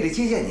为了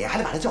接见你，还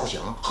得把他叫醒，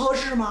合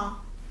适吗？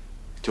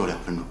就2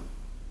分钟。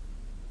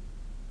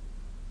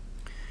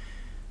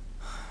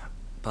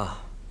爸，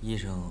医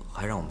生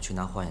还让我们去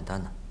拿化验单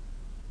呢。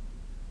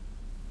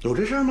有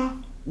这事儿吗？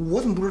我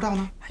怎么不知道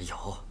呢？有，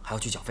还要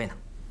去缴费呢。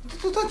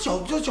他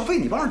缴费，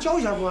你帮着交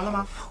一下不完了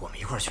吗？我们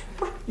一块儿去。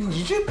不是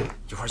你这一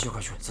块儿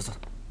去，走走。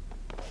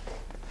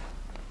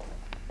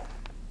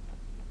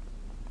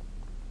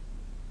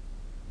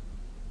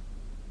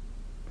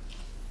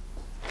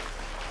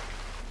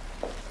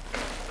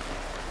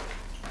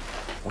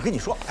我跟你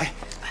说，哎，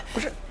不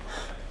是，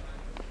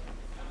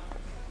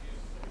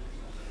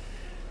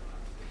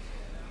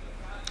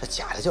这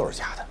假的就是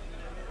假的，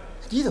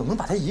你怎么能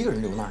把他一个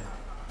人留那儿呢？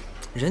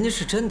人家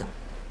是真的，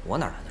我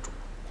哪拦得住？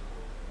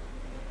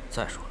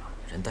再说了，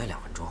人待2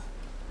分钟，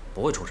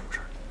不会出什么事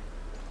儿。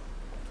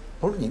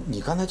不是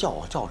你刚才叫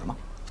我什么？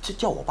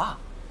叫我爸，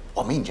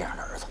我没你这样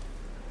的儿子。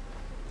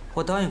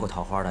我答应过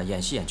桃花的，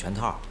演戏演全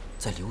套，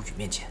在刘宇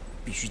面前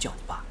必须叫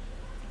你爸。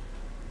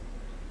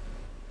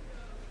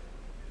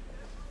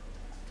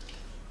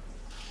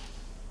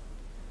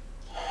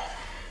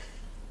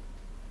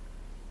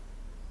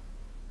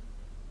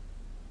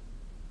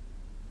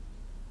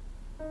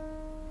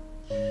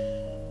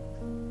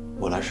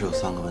我来是有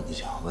3个问题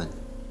想要问你。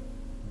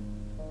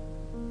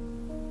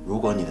如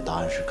果你的答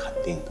案是肯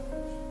定的，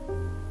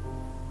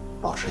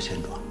保持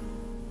现状；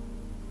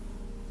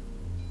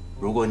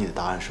如果你的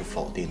答案是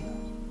否定的，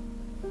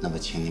那么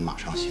请你马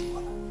上醒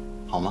过来，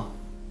好吗？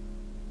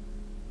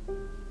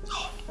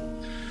好，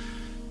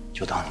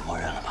就当你默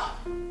认了吧。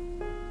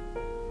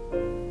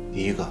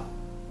第一个，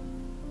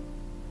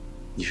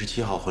你是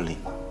7号婚礼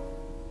吗？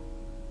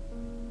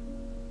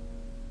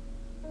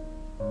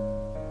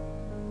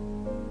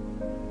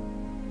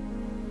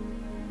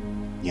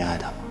你爱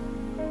他吗？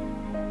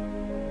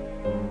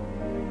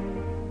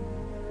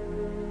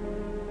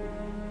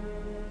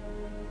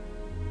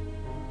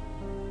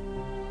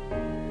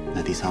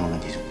那第3个问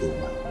题就不用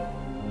问了。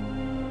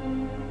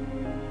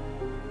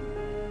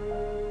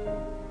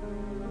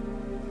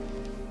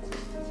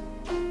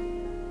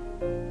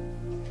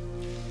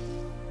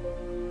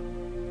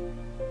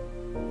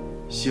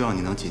希望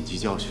你能谨记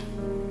教训，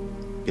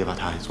别把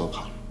他也做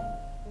跑了。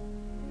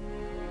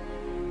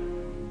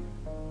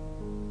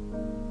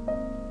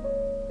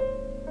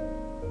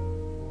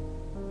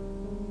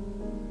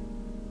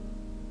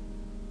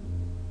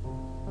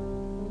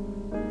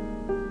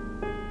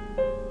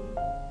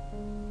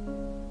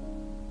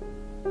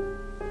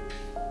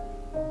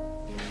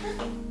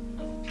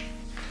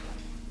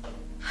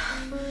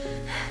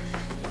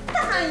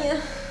大爷，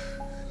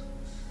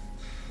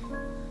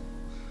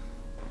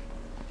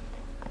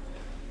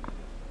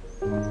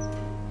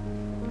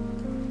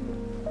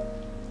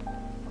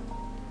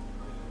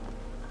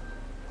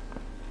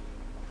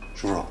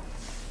叔叔，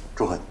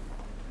祝贺你。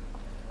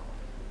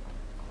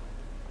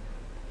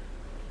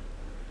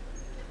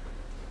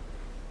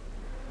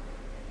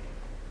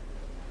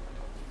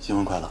新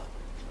婚快乐。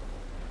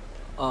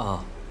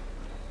啊，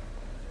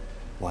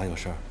我还有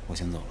事儿，我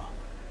先走了，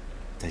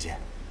再见。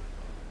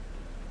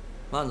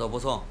慢走不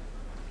送。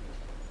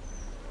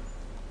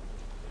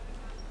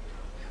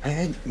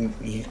哎，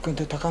你跟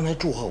他刚才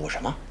祝贺我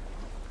什么？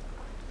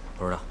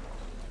不知道。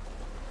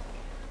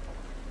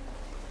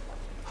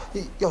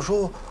要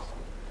说，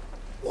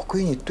我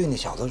闺女对那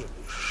小子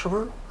是不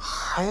是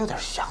还有点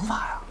想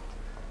法呀？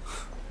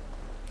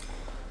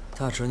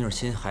他侄女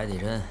心海底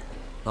针，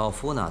老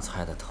夫哪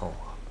猜得透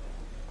啊？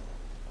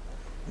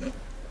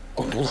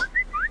滚犊子！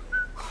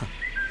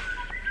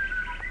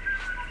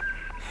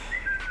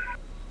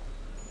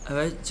哎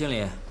喂，经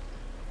理，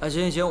哎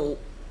行，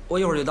我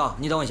一会儿就到，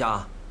你等我一下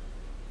啊。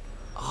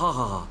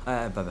好，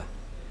哎拜拜。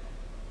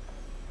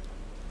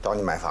找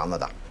你买房子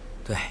的。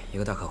对，一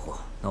个大客户，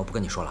那我不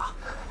跟你说了啊。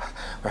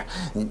不是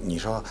你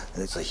说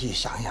仔细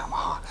想一想吧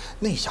哈，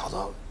那小子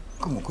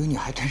跟我闺女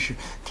还真是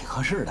挺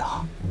合适的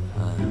哈。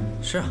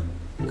是啊，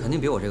肯定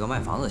比我这个卖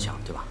房子强，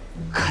对吧？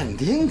肯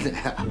定的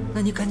呀。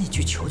那你赶紧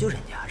去求求人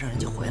家，让人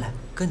家回来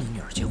跟你女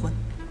儿结婚。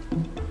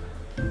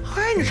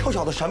嗨，你臭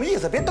小子什么意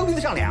思？别蹬鼻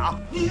子上脸啊！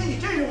你以为你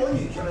真是我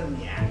女婿了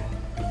你？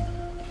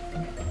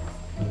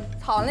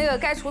炒那个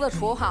该除的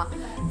除哈，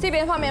这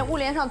边方面屋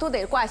檐上都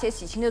得挂一些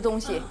喜庆的东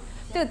西，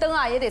这个灯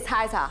啊也得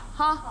擦一擦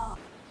哈。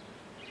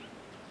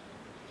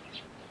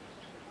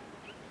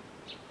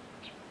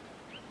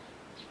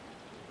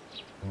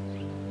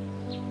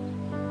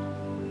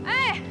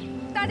哎，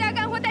大家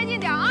干活带劲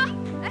点啊！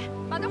哎，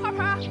把这花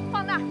盆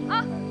放那儿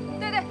啊！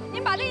对，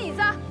您把这椅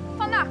子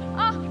放那儿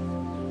啊！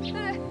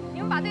对，你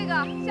们把这个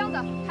箱子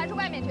抬出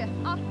外面去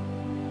啊！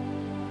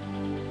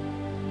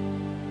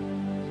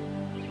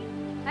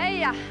哎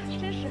呀，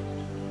真是，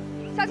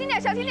小心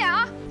点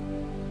啊！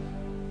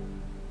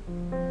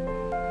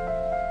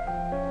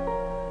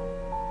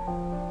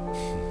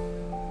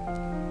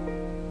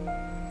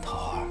桃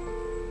花，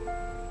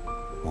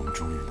我们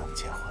终于能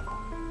结婚了，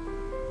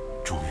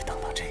终于等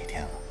到这一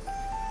天了。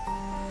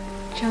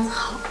真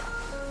好，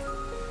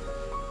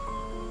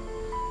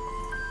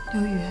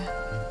刘宇，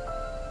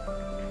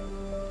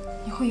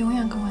你会永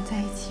远跟我在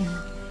一起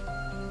吗？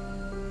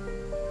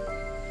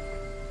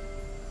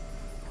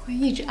会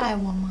一直爱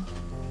我吗？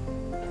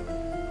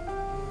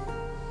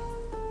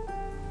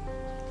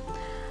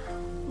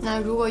那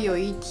如果有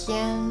一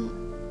天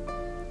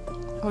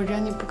我惹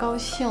你不高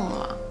兴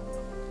了，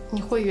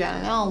你会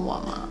原谅我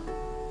吗？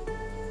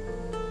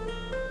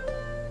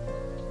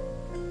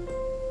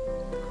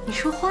你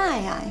说话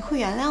呀！你会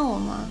原谅我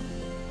吗？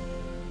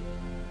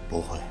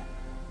不会。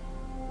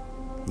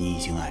你已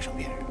经爱上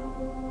别人了，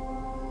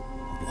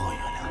我不会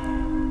原谅你，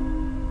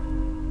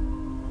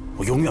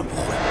我永远不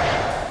会。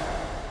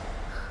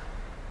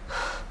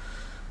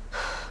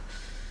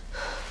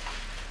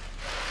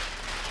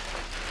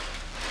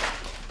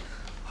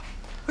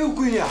哎呦，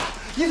闺女啊，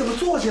你怎么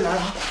坐起来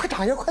了？快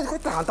躺下，快躺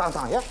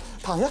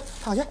下，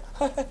躺下。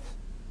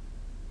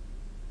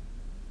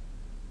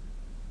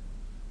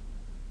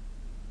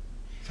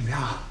怎么样？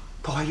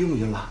桃花晕不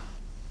晕了？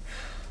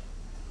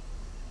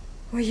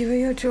我以为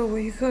也只有我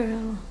一个人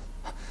了。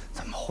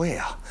怎么会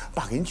啊？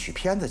爸给你取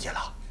片子去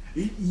了。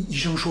医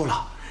生说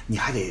了，你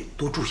还得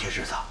多住些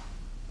日子，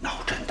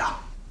脑震荡。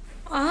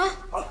啊？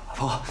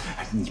不，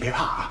你别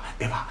怕啊，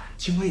别怕，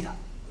轻微的，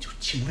就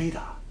轻微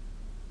的。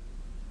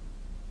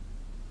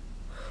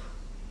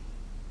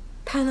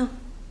他呢？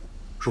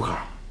舒克，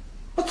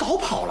我早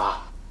跑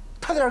了。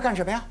他在这儿干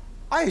什么呀？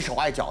碍手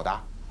碍脚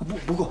的。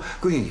不过，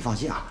闺女你放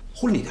心啊，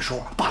婚礼的时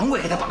候绑我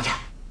也给他绑去。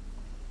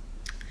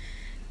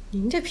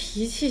您这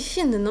脾气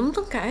性子能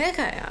不能改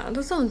改啊？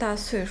都这么大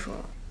岁数了，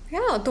别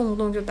老动不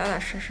动就打打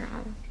杀杀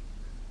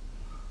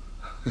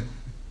的。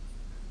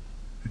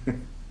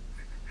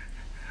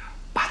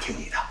爸听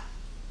你的，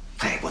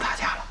再也不打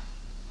架了，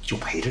就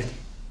陪着你。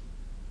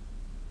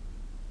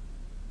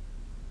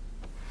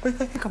哎，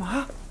干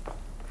嘛？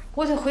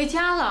我得回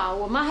家了，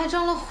我妈还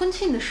张罗婚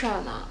庆的事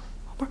儿呢。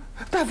不是，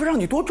大夫让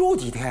你多住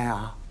几天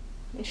啊。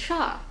没事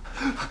儿。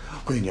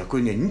闺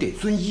女，你得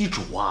遵医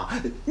嘱啊！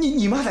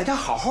你妈在家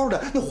好好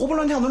的，那活蹦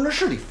乱跳的那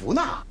是礼服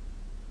呢。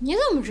你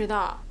怎么知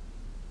道？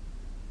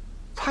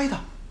猜的。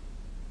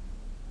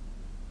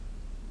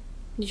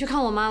你去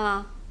看我妈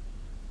了？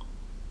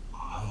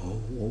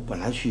我本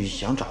来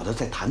想找她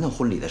再谈谈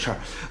婚礼的事儿，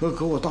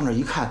可我到那儿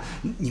一看，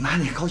你妈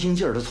那高兴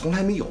劲儿，她从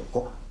来没有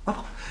过啊！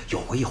不，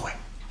有过一回，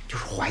就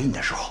是怀你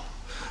的时候，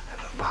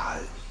爸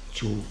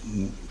就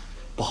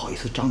不好意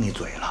思张那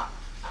嘴了，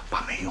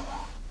爸没用。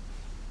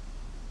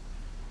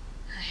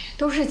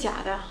都是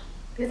假的，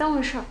别当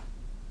回事儿。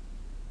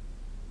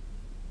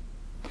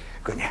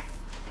闺女，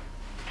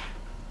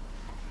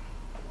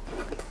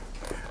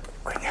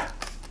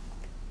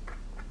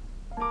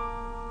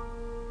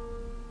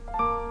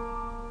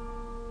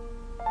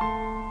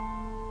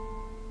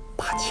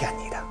爸欠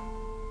你的。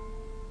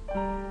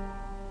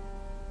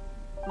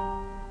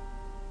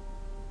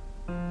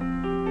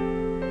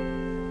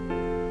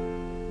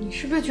你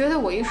是不是觉得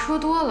我一说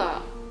多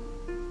了？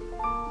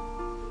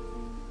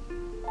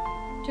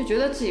就觉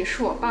得自己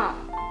是我爸爸，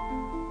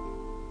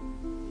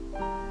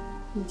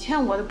你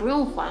欠我的不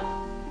用还，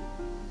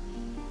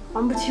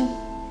还不清。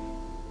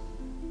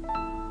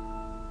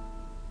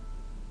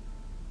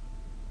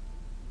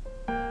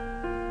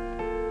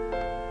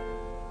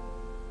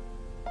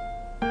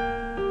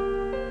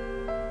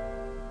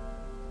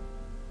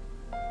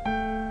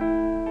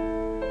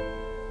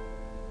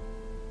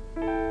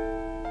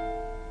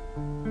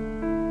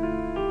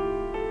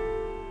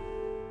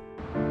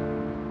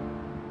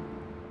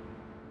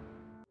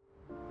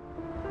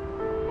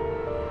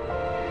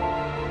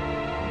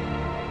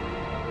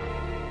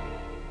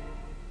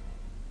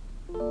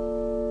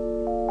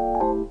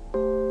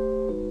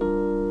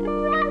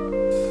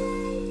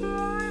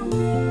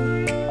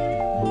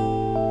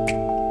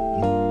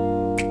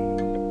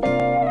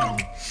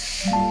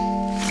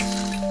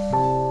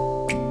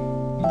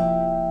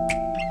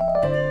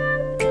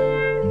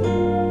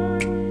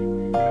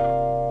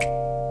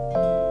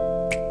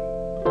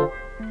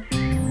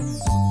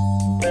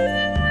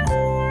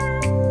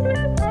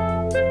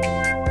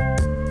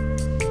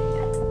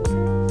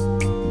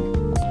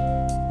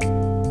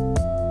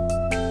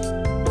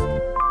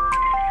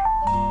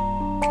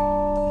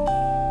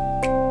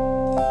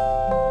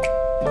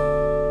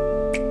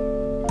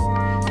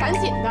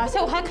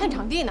下午还要看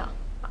场地呢，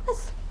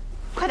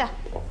快点！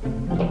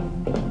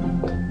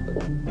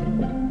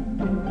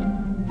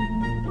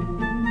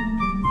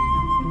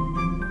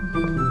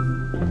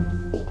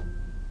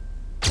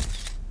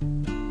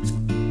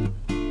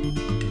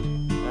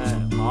哎，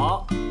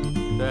好，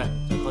对，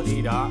再靠近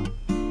一点，哎，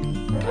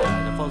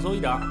再放松一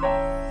点，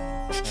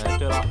哎，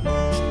对了，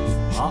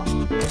好，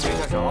挥一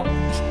下手，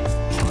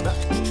好的，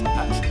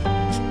哎。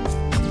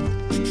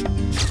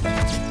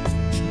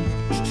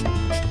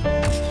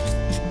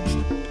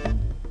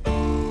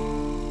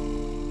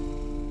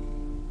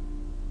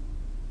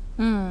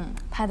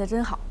拍得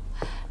真好，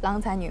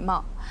郎才女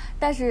貌。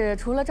但是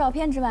除了照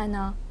片之外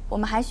呢，我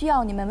们还需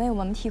要你们为我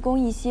们提供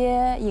一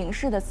些影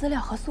视的资料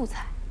和素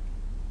材。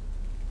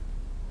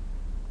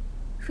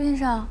舒先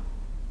生，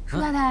舒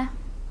太太。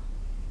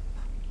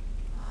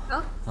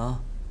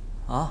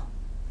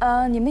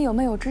你们有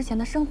没有之前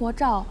的生活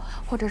照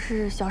或者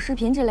是小视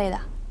频之类的？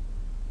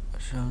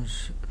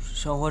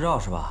生活照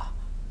是吧？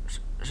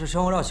是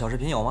生活照、小视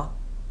频有吗？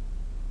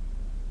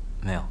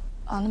没有。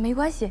那没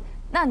关系。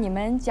那你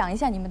们讲一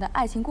下你们的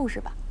爱情故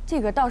事吧，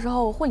这个到时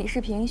候婚礼视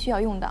频需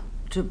要用的。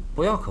这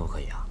不要可不可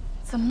以啊？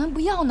怎么能不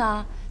要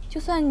呢？就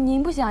算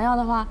您不想要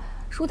的话，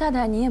舒太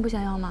太您也不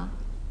想要吗？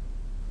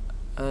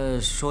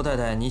舒太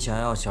太，你想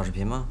要小视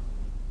频吗？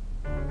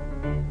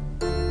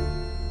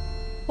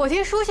我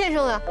听舒先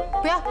生的，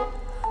不要。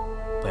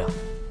不要。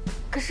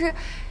可是，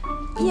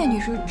叶女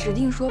士指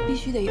定说必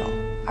须得有，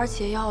而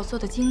且要做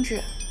的精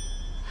致。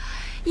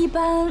一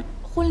般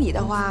婚礼的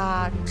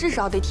话，至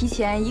少得提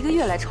前1个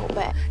月来筹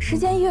备，时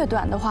间越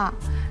短的话，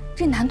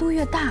这难度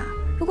越大。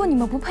如果你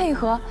们不配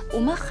合，我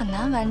们很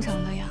难完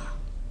成的呀。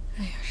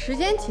哎呀，时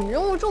间紧，任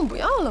务重，不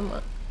要了吗？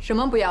什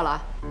么不要了？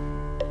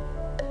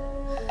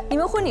你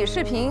们婚礼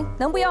视频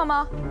能不要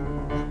吗？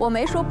我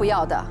没说不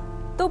要的，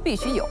都必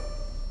须有。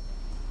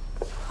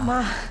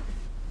妈，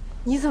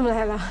你怎么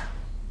来了？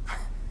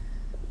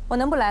我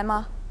能不来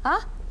吗？啊？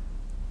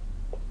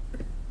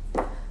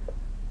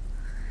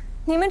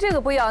你们这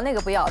个不要那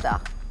个不要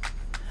的，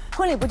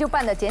婚礼不就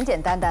办得简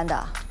简单单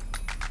的？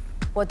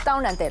我当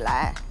然得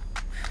来。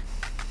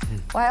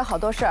我还有好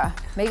多事儿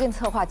没跟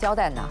策划交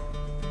代呢。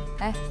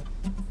哎，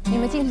你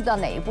们进行到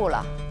哪一步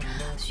了？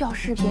需要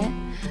视频，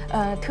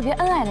特别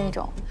恩爱的那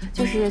种，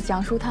就是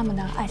讲述他们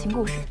的爱情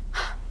故事。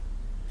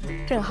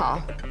正好，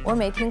我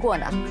没听过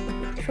呢，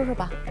说说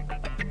吧。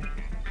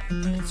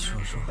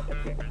说。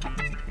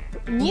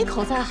你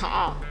口才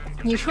好，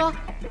你说，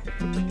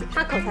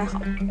他口才好。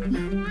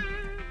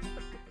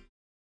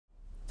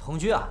同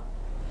居啊？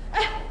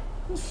哎，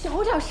你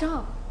小点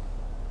声。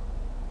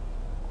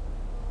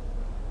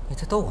你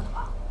在逗我呢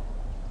吧？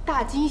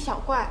大惊小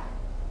怪，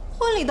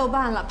婚礼都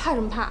办了，怕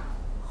什么怕？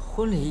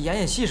婚礼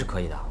演戏是可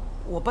以的，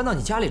我搬到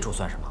你家里住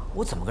算什么？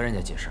我怎么跟人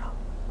家解释啊？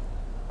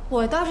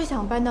我倒是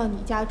想搬到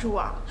你家住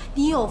啊，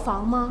你有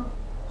房吗？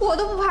我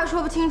都不怕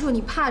说不清楚，你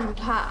怕什么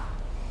怕？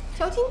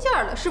瞧清劲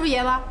儿了，是不是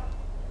爷娃？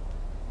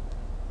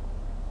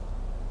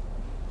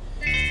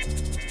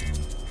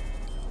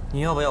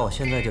你要不要我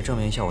现在就证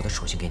明一下我的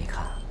属性给你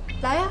看？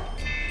来呀，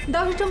你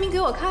倒是证明给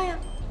我看呀！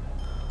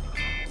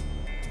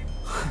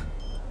哼，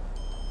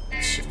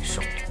禽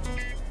兽！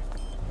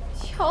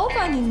瞧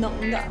把你能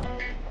的，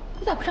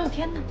你咋不上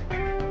天呢？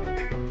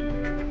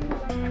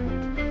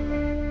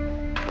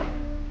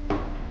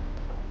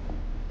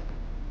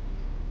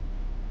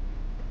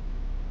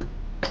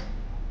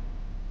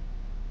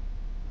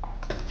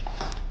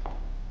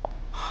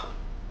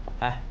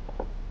哎，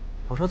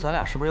我说咱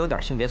俩是不是有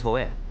点性别错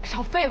位？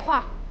少废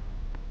话！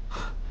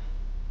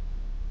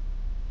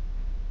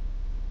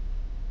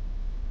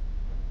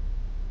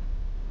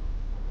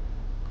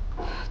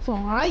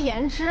总而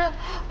言之，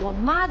我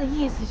妈的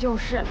意思就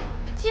是，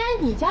既然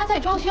你家在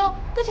装修，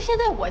那就先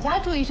在我家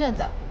住一阵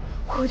子。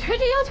我觉得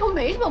这要求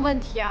没什么问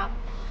题啊，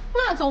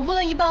那总不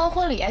能一办完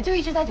婚礼就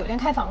一直在酒店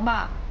开房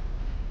吧？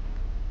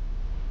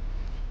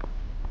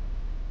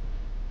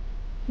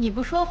你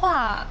不说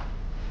话，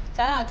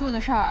咱俩住的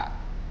事儿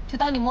就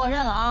当你默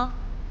认了啊。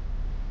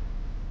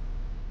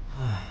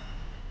唉，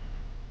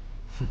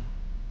哼。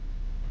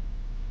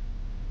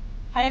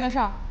还有一个事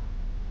儿，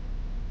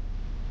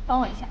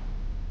帮我一下。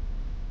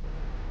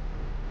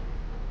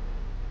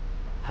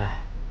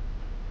唉，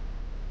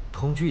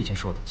同居已经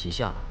是我的极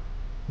限了，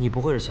你不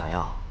会是想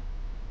要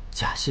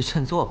假戏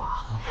趁作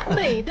吧？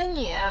美的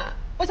你，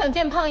我想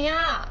见胖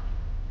丫。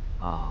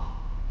啊，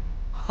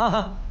哈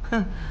哈，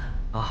哼，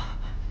啊，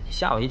你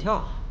吓我一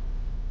跳。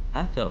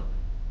哎，对了，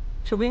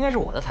这不应该是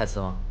我的台词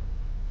吗？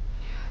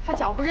他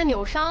脚不是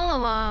扭伤了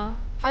吗？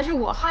还是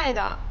我害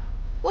的？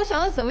我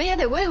想怎么也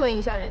得慰问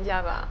一下人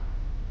家吧。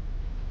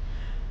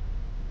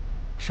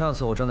上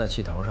次我正在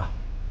气头上，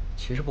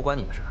其实不关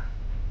你的事儿。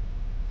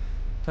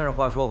但是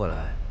话说回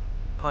来，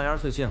胖丫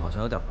最近好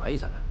像有点怀疑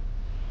咱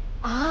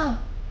俩。啊，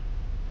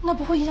那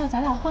不会影响咱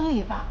俩婚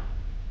礼吧？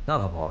那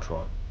可不好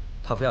说，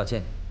他非要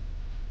见你。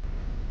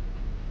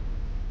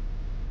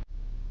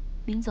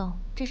林总，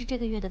这是这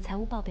个月的财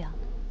务报表，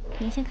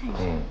您先看一下。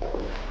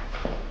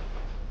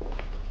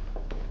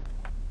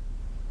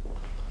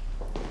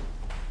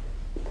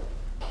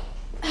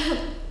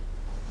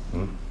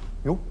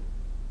哟，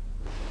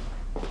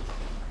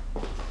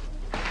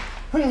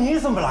你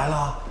怎么来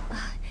了？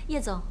叶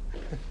总。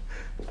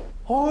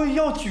哦，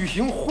要举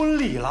行婚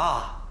礼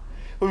了！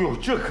哎呦，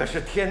这可是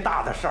天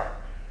大的事儿！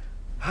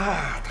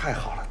啊，太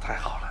好了，太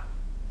好了！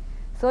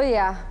所以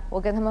啊，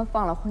我跟他们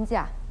放了婚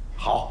假。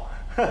好。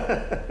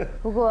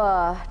不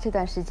过这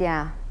段时间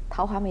啊，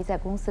桃花没在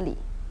公司里，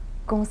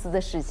公司的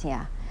事情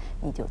啊，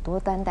你就多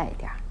担待一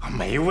点。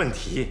没问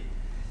题，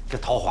这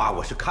桃花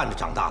我是看着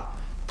长大的，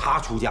她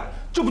出嫁，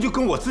这不就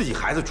跟我自己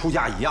孩子出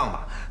嫁一样吗？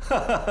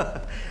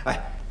哎，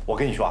我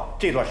跟你说啊，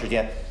这段时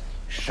间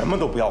什么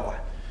都不要管，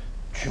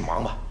去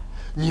忙吧。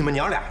你们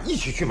娘俩一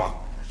起去忙，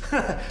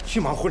去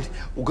忙婚礼。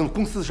我跟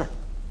公司的事儿，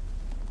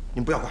你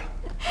们不要管了。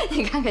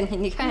你看看你，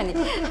你看看你，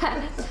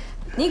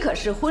你可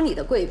是婚礼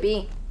的贵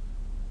宾。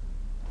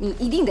你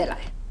一定得来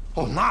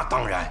哦，那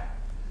当然，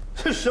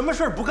这什么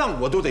事儿不干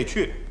我都得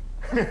去。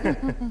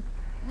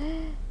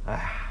哎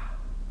呀，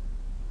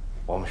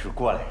我们是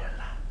过来人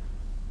了，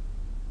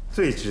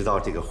最知道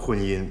这个婚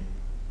姻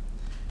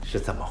是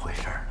怎么回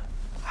事了。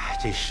哎，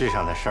这世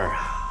上的事儿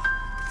啊，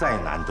再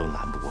难都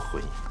难不过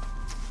婚姻。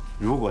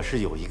如果是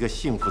有一个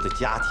幸福的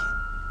家庭，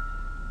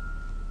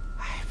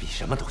哎，比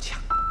什么都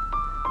强。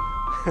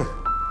哼，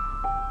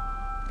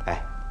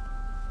哎，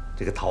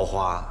这个桃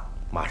花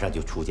马上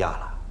就出嫁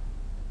了。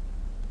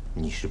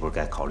你是不是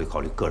该考虑考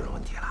虑个人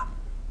问题了？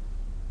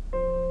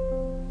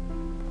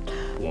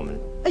我们……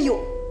哎呦，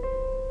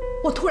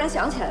我突然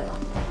想起来了，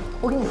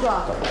我跟你说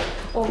啊，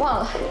我忘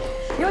了，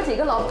有几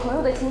个老朋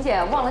友的请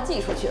柬忘了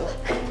寄出去了，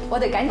我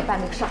得赶紧办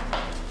那个事儿。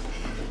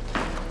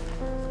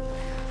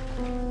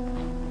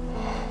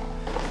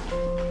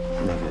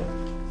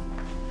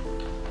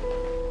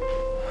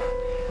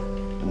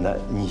那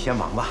你先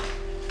忙吧。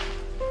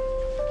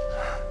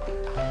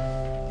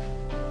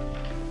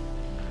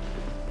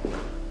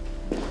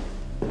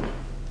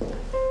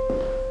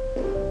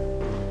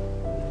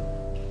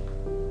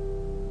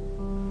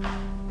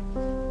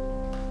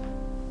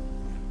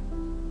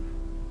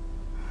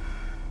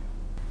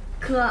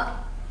哥，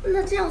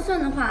那这样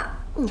算的话，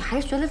你还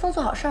是学雷锋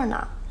做好事儿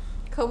呢。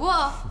可不，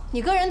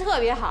你个人特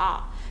别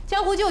好，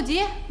江湖救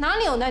急，哪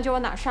里有难就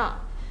往哪上。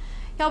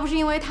要不是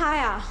因为他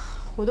呀，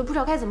我都不知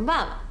道该怎么办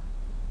了。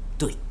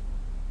对。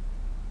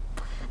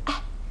哎，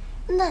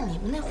那你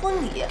们那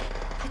婚礼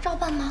还照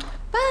办吗？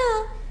办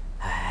啊。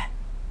哎，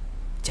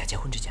假结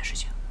婚这件事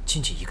情，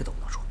亲戚一个都不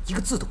能说，一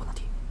个字都不能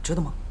提，知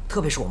道吗？特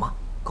别是我妈，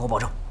跟我保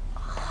证。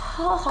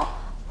好，好，好，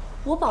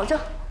我保证。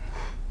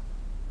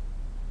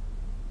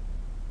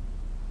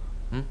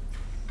嗯。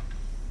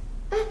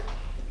哎，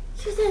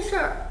这件事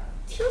儿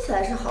听起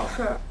来是好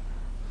事儿，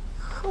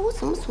可我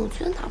怎么总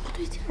觉得哪不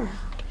对劲儿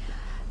啊？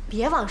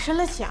别往深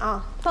了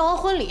想，办完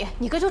婚礼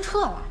你哥就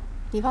撤了。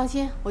你放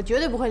心，我绝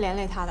对不会连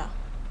累他的。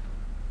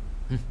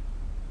嗯。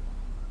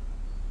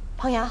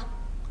胖丫，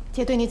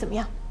姐对你怎么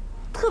样？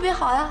特别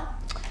好呀。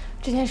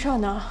这件事儿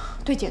呢，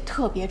对姐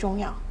特别重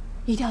要，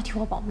一定要替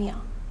我保密啊。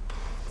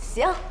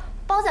行，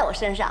包在我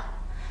身上。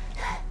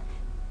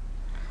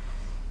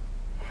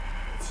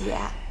姐，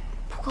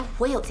不过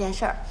我有件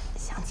事儿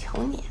想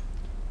求你。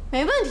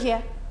没问题，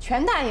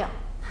全答应。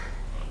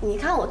你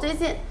看我最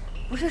近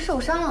不是受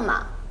伤了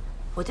吗？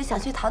我就想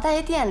去陶大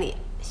爷店里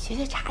学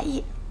学茶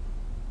艺。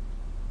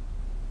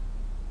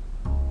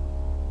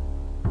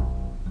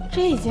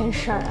这件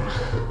事儿啊，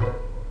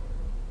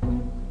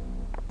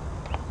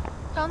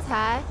刚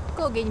才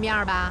够给你面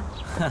儿吧？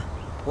哼，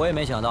我也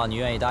没想到你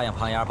愿意答应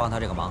胖丫帮他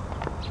这个忙，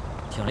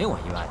挺令我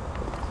意外的。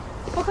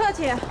不客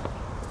气，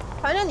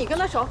反正你跟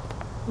他熟，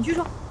你去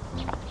说。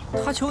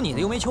他求你的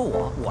又没求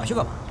我，我去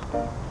干嘛？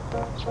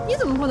你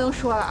怎么不能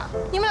说了？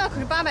你们俩可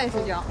是8拜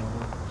之交。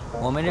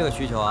我没这个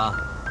需求啊。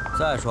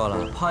再说了，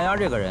胖丫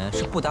这个人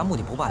是不达目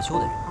的不罢休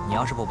的人。你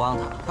要是不帮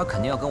他，他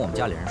肯定要跟我们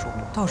家里人说，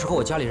到时候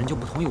我家里人就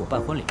不同意我办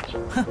婚礼。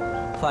哼，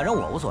反正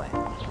我无所谓。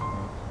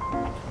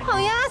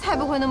胖丫才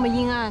不会那么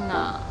阴暗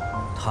呢。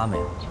他没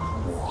有，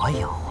我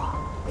有啊。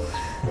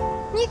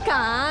你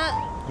敢？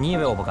你以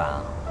为我不敢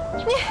啊？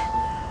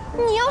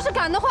你要是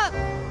敢的话，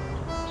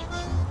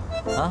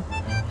啊？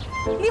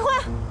离婚。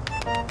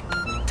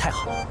太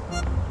好了。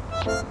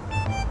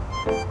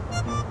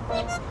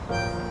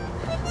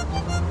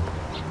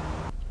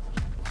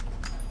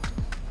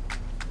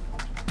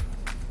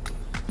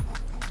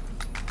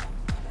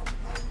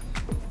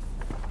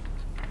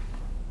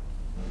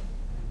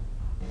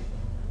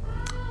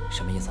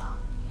什么意思啊？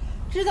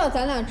知道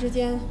咱俩之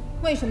间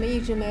为什么一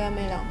直没完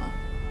没了吗？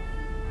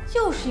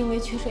就是因为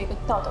缺少一个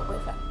道德规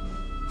范。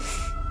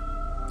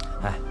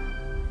哎，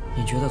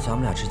你觉得咱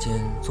们俩之间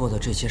做的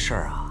这些事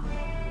儿啊，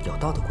有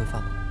道德规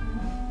范吗？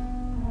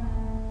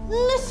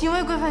那行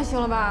为规范行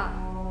了吧？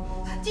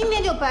今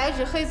天就白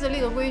纸黑字立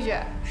个规矩，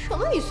省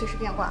得你随时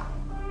变卦。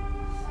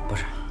不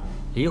是，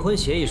离婚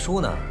协议书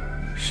呢，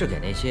是给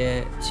那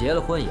些结了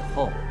婚以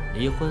后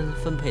离婚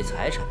分配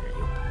财产的人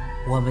用的。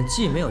我们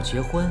既没有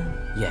结婚，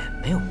也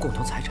没有共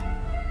同财产，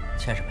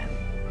签什么呀？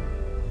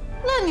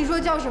那你说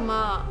叫什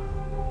么？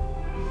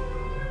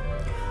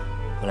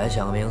我来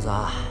想个名字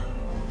啊，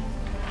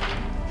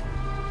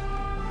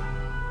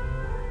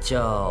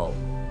叫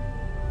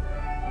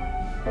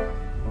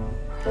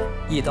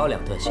一刀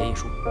两断协议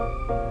书。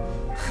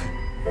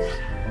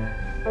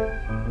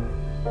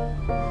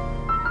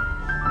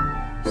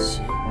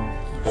协议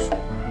书，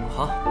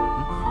好。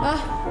啊，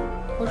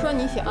我说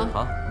你写啊。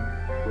好。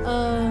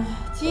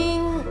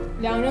经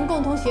两人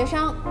共同协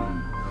商，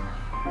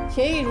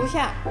协议如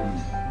下：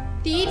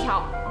第1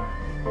条，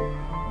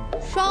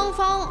双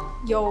方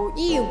有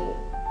义务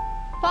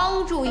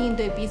帮助应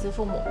对彼此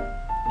父母，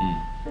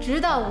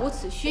直到无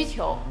此需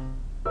求，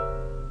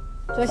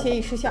则协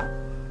议失效。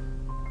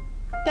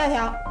第2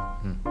条，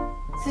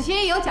此协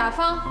议由甲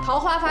方桃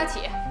花发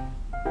起，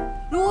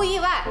如无意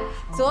外，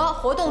则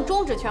活动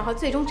终止权和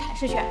最终阐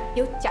释权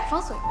由甲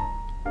方所有。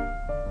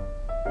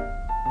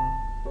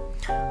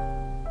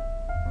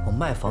我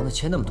卖房子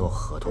签那么多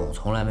合同，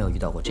从来没有遇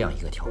到过这样一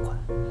个条款。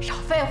少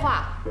废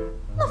话，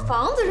那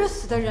房子是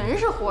死的，人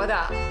是活的。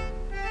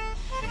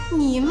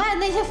你卖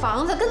那些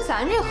房子跟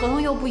咱这合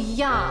同又不一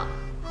样。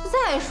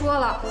再说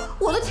了，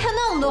我都签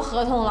那么多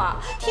合同了，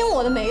听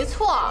我的没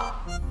错。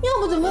要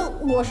不怎么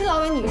我是老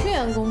板，你是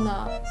员工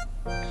呢？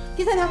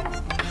第3条，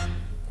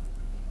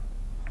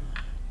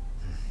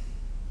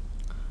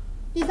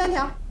第3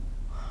条，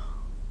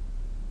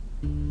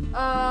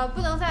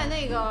不能在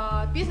那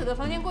个彼此的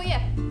房间过夜。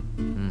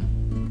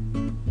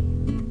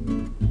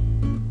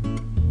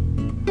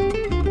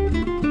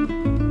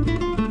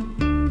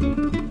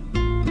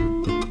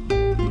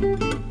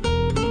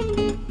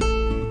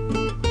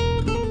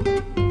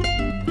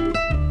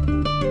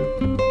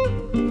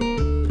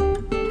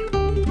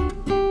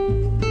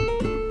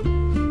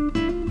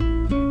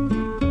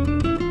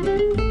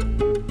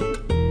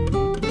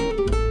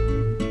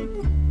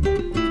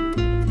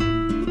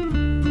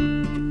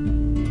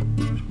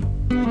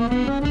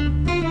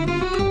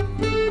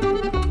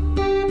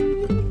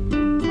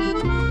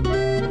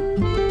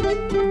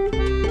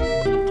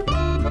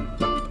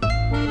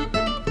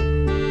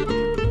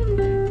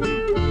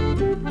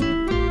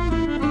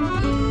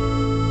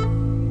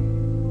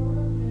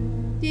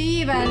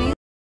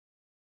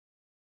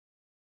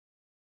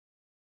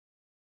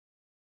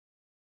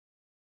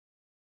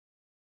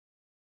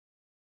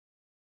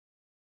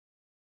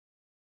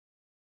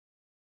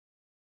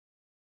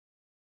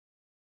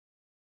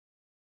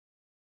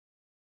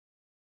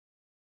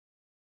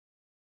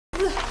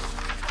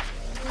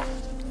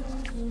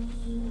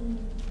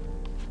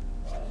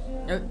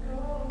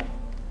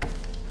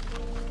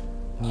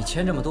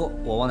钱这么多，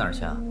我往哪儿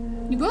签啊？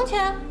你不用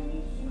签啊。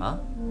啊？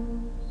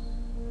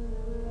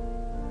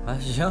哎，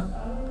行，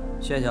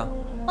谢谢。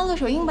按个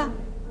手印吧。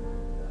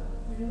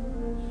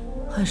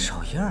按手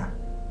印儿？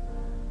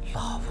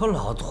老不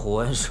老土？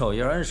按手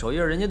印儿，按手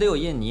印儿，人家得有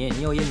印泥，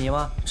你有印泥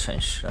吗？真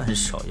是按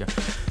手印儿。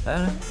来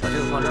来，把这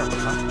个放这儿吧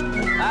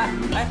啊！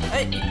哎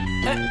哎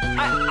哎哎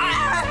哎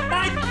哎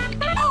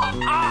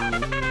哎！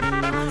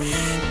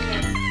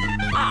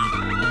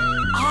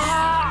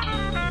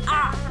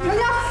成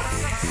交。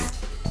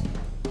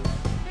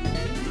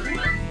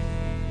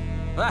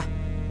喂，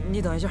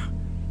你等一下，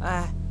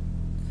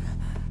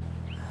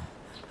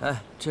哎，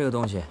这个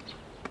东西，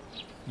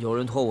有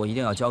人托我一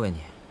定要交给你。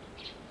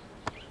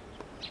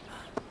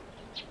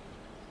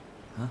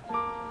啊？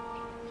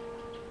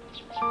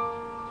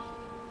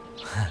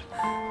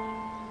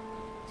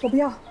我不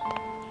要。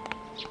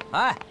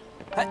哎，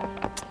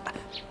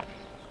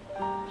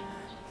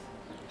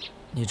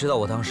你知道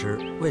我当时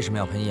为什么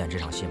要陪你演这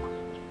场戏吗？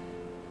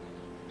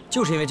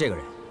就是因为这个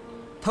人，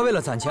他为了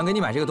攒钱给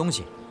你买这个东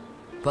西，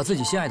把自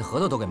己心爱的核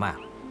桃都给卖了，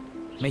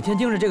每天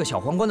盯着这个小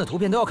皇冠的图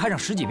片都要看上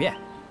10几遍，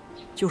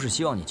就是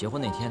希望你结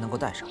婚那天能够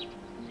戴上。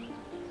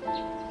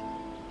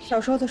小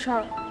时候的事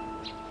儿，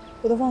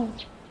我都忘了。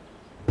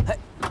哎，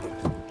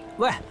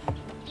喂，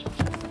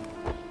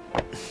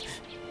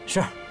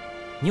是，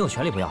你有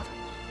权利不要他，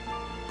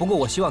不过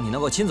我希望你能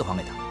够亲自还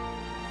给他。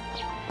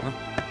嗯。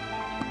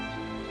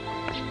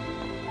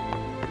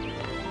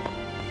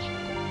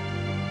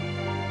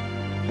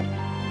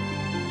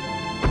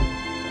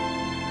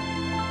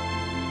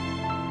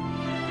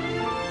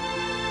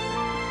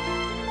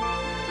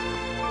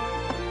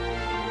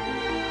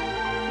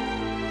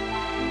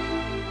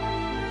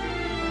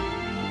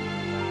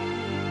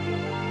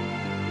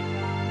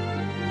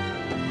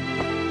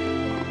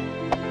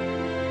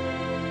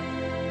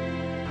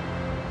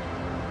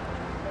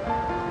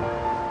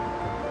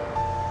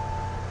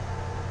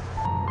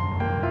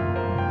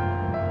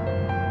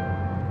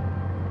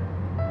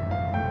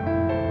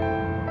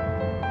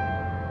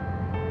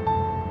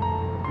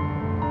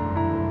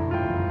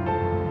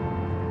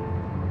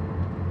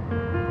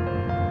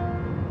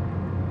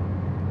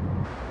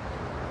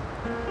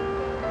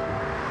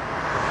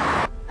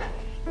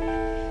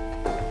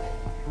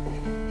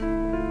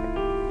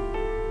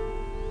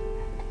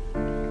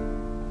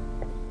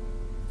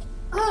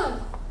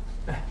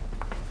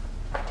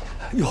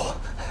哟，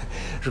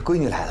是闺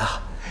女来了。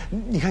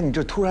你看你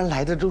这突然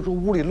来的，这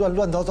屋里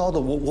乱糟糟的，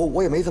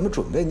我也没怎么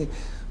准备，你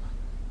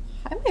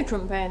还没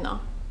准备呢。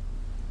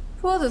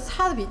桌子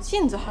擦得比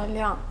镜子还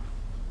亮，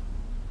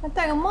还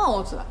戴个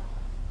帽子，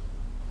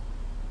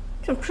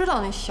就知道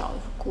那小子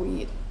是故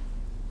意的。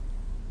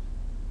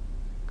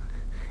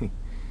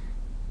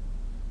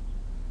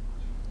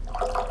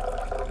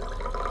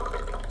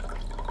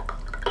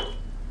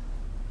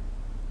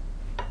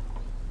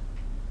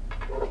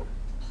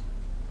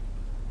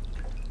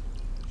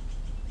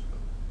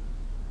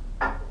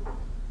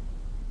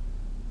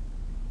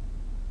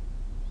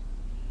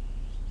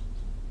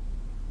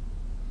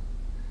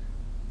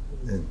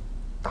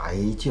打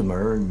一进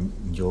门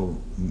你就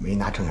没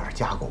拿正眼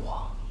夹过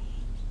我？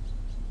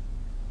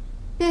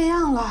变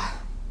样了。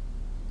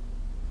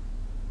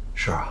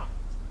是啊，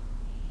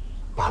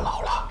爸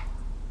老了，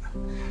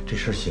这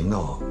身行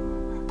头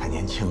太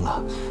年轻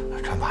了，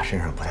穿爸身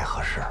上不太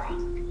合适啊。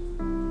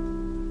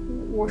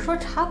我说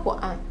茶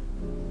馆。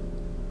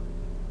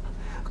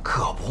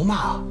可不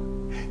嘛，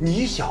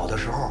你小的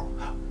时候，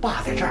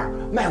爸在这儿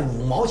卖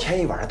5毛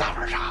钱一碗的大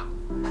碗茶。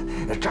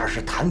这儿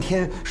是谈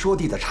天说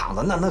地的场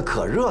子，那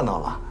可热闹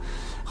了。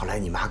后来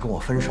你妈跟我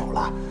分手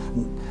了，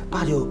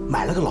爸就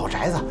买了个老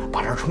宅子，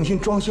把这儿重新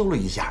装修了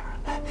一下。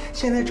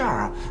现在这儿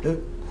啊，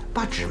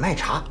爸只卖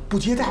茶不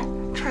接待，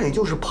这儿也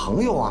就是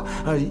朋友啊，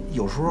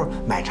有时候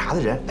买茶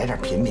的人来这儿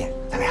品品，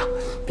怎么样？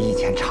比以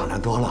前敞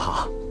亮多了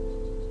哈。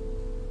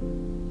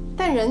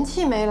但人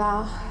气没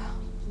了。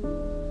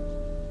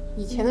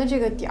以前的这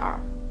个点儿，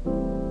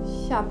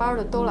下班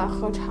的都来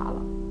喝茶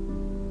了。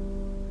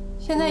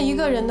现在一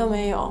个人都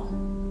没有。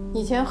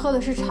以前喝的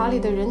是茶里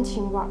的人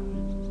情味儿，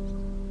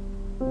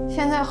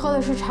现在喝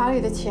的是茶里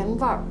的钱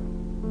味儿。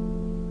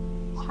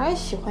我还是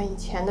喜欢以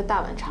前的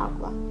大碗茶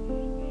馆。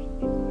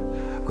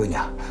闺女，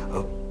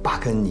爸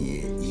跟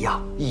你一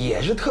样，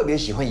也是特别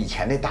喜欢以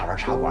前那大碗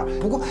茶馆。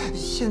不过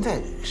现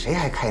在谁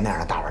还开那样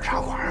的大碗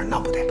茶馆？那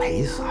不得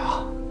赔死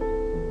啊！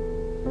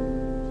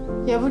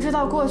也不知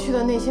道过去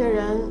的那些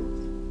人，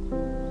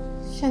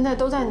现在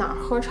都在哪儿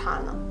喝茶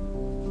呢？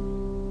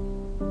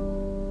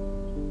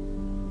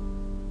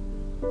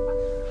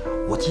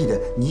我记得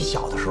你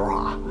小的时候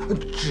啊，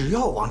只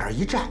要往这儿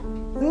一站，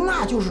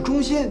那就是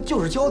中心，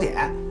就是焦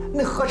点。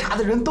那喝茶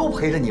的人都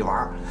陪着你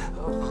玩。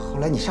后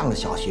来你上了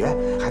小学，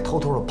还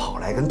偷偷的跑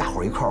来跟大伙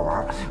儿一块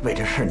玩。为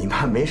这事你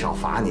妈没少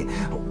罚你，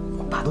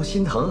我爸都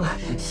心疼。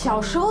小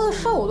时候的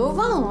事我都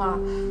忘了，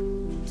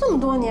这么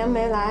多年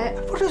没来。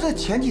不是，这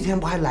前几天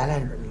不还来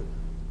着？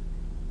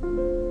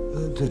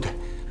对，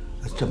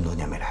这么多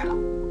年没来了。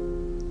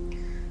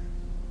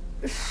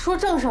说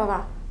正事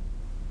吧。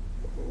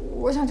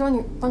我想找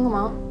你帮个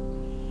忙。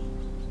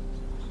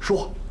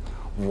说，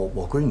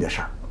我闺女的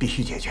事儿必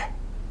须解决。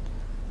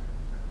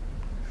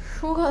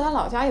舒克他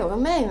老家有个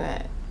妹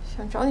妹，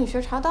想找你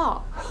学茶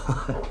道。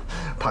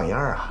胖丫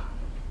儿啊，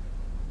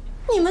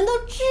你们都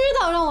知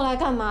道让我来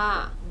干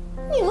嘛？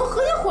你们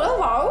合起伙来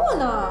玩我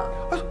呢？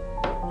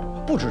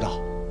不知道，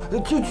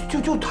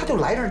他就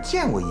来这儿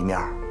见过一面。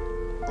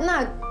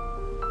那，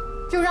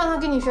就让他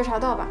给你学茶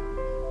道吧。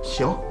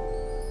行，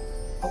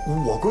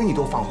我闺女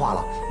都放话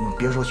了，你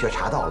别说学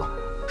茶道了，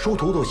收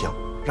徒都行，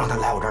让他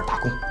来我这儿打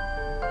工。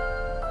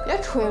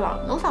别吹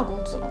了，能发工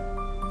资吗？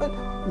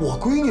我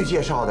闺女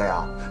介绍的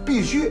呀，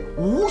必须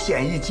5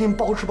险1金，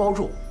包吃包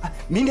住。哎，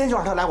明天就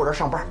让她来我这儿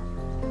上班。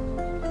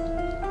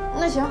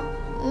那行，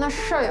那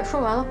事儿也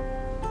说完了，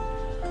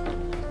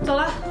走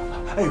了。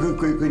哎，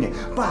闺女，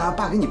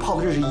爸给你泡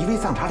的这是1味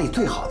丧茶里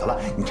最好的了，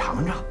你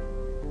尝尝。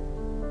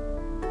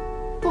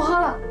不喝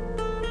了。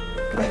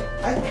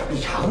哎，你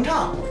尝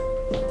尝。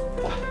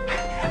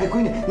哎，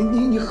闺女，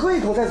你喝一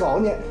口再走，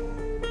你。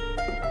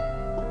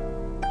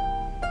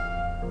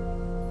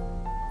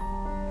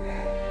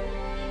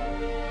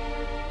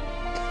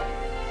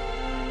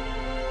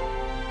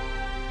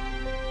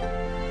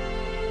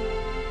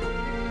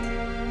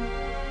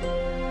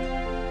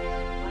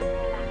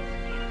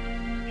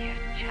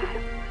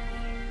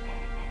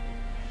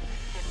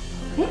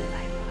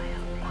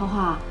桃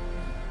花，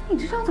你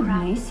这张怎么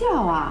没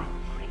笑啊？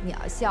你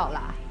要笑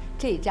了，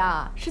这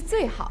张是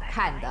最好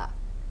看的。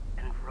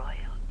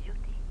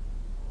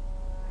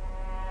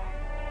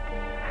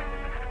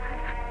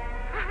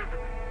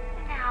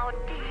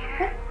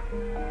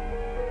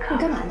你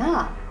干嘛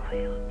呢？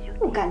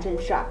不干正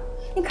事儿，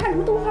你看什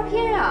么动画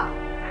片呀？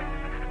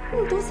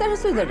你都30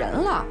岁的人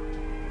了，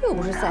又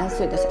不是30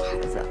岁的小孩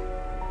子。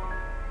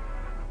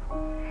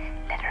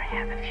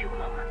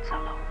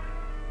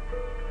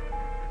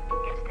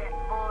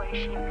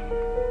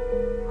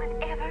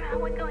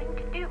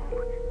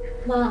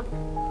妈，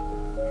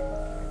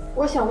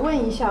我想问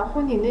一下，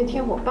婚礼那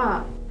天我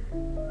爸，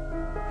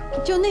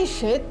就那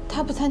谁，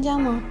他不参加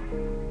吗？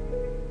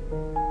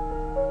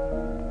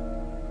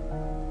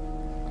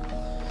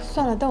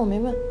算了，当我没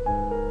问。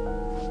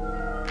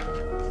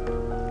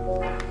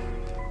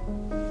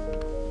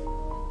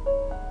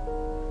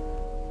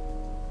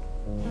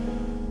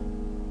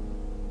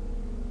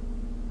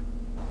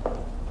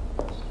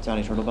家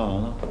里事都办完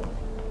了。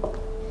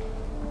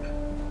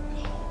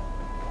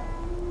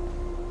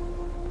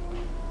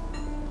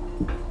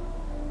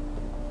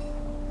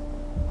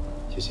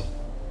谢谢。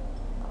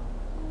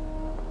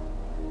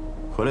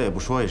回来也不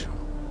说一声，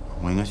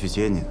我应该去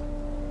接你的。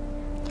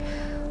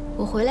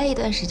我回来一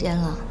段时间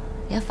了，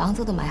连房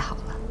子都买好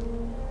了。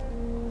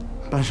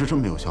办事这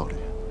么有效率？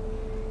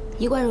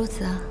一贯如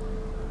此啊。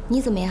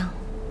你怎么样？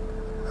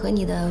和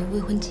你的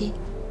未婚妻？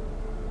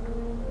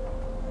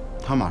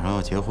她马上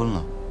要结婚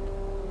了，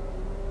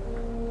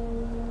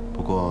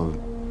不过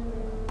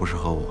不是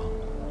和我。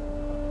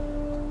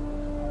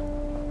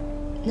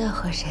那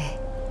和谁？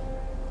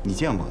你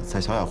见过，在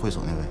小雅会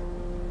所那位。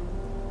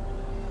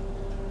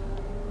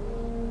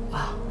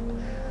哇，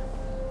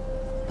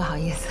不好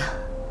意思，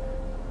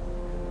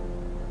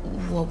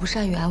我不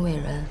善于安慰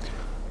人。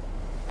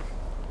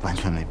完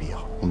全没必要，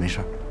我没事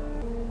儿。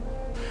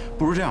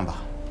不如这样吧，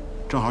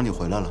正好你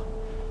回来了，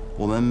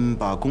我们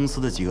把公司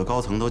的几个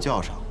高层都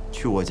叫上，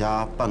去我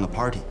家办个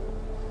party，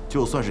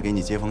 就算是给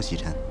你接风洗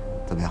尘，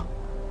怎么样？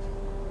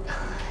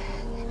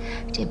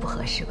这不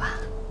合适吧？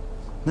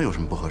那有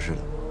什么不合适的？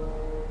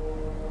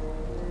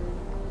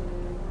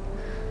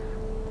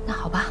那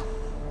好吧。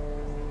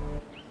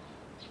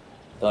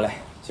得嘞，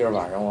今儿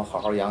晚上我好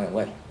好养养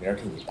胃，明儿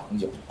替你挡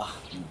酒啊。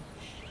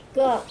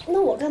哥，那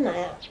我干嘛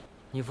呀？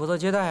你负责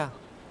接待啊。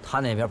他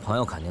那边朋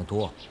友肯定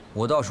多，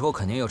我到时候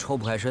肯定又抽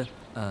不开身。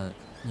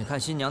你看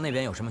新娘那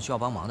边有什么需要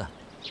帮忙的，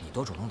你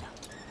多主动点。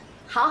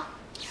好。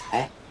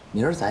哎，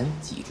明儿咱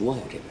几桌呀？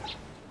这边？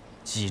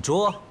几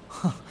桌？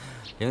哼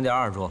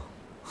，0.2桌。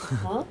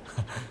啊？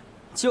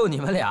就你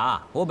们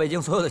俩，我北京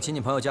所有的亲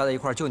戚朋友加在一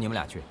块儿，就你们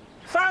俩去。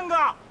3个。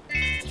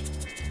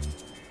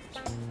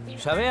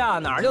什么呀？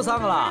哪儿就3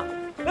个了？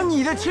那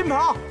你的亲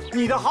朋，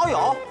你的好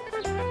友，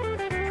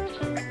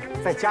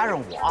再加上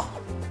我。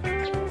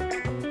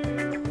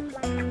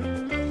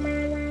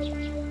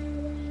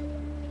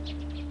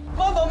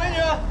慢走，美女。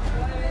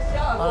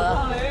好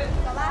了，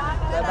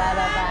拜拜拜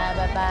拜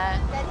拜拜，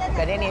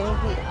改天联系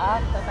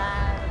啊，拜拜拜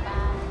拜。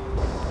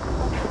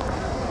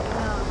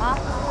啊，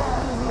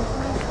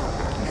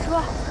你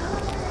说，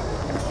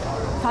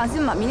放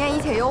心吧，明天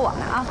一切有我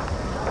呢啊。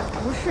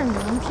不是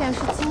明天，是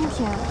今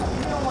天。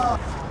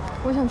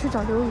我想去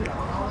找刘宇。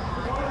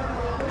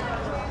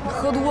你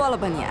喝多了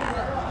吧你？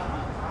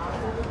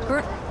不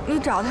是，你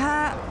找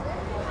他，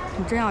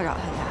你真要找他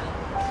呀？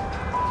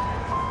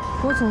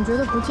我总觉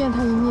得不见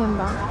他一面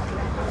吧，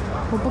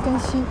我不甘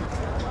心。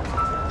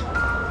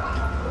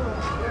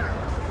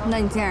那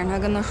你见着他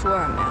跟他说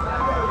什么呀？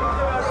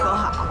和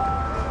好？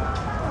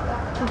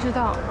不知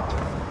道。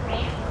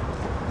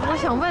我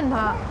想问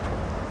他，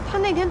他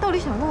那天到底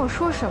想跟我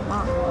说什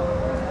么？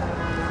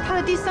他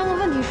的第3个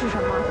问题是什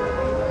么？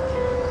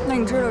那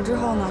你知道之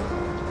后呢？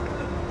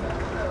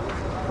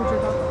不知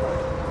道。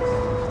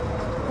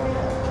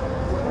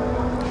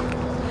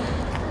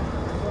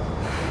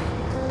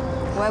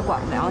我也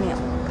管不了你了。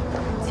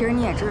其实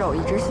你也知道，我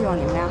一直希望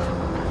你们俩好，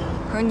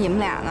可是你们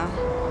俩呢，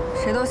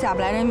谁都下不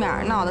来这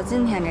面，闹到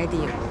今天这地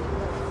步。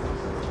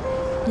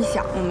你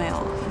想过没有？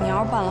你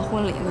要是办了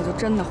婚礼，可就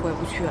真的回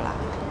不去了。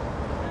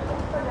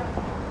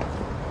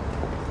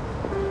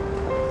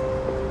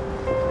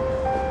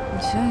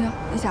行，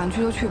你想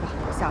去就去吧，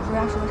想说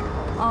啥说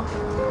啥啊。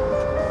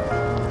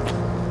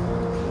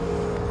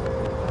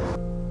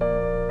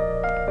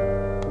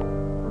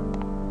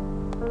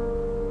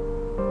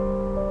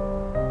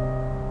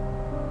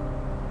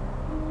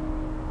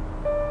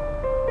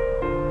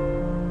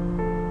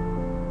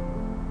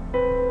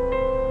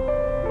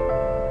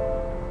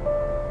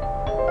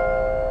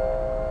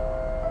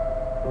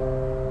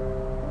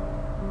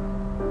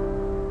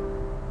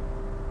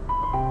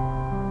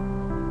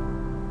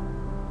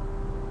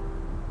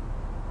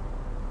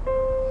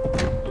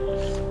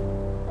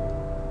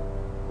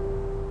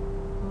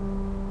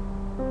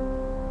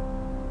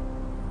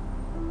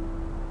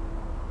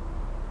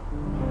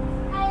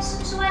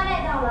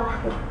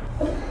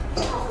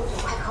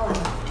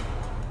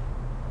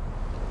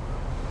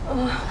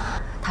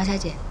陶小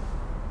姐，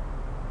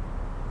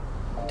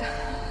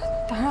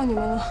打扰你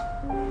们了。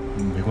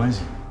没关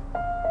系。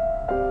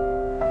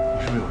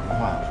你是不是有什么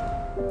话要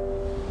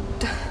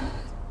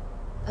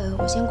说？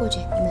我先过去，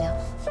你们聊。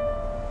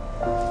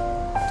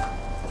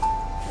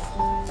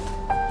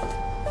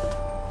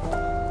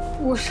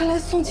我是来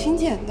送请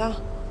柬的。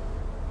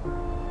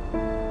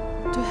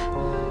对，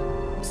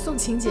送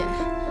请柬。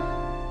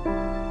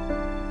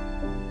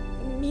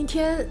明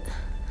天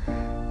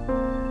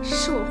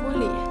是我婚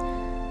礼。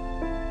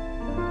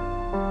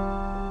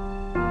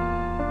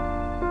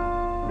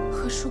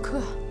舒克，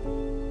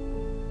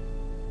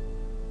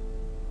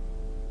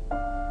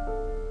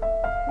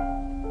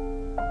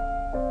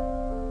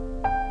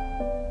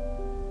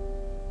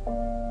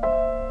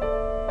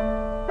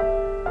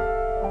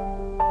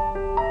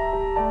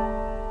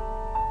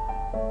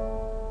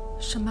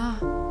什么？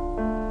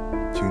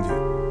请柬。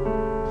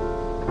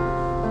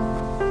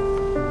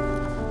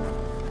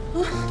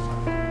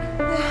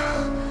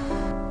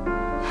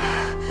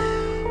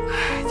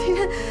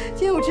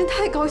今天我真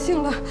太高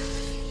兴了。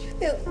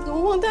哎呀，我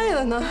忘带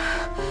了呢，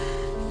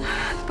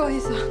不好意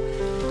思啊。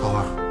桃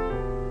花，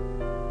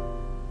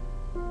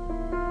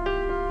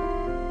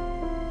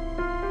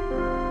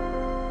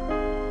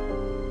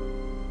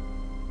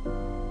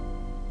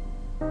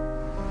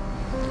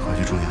回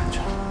去注意安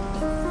全。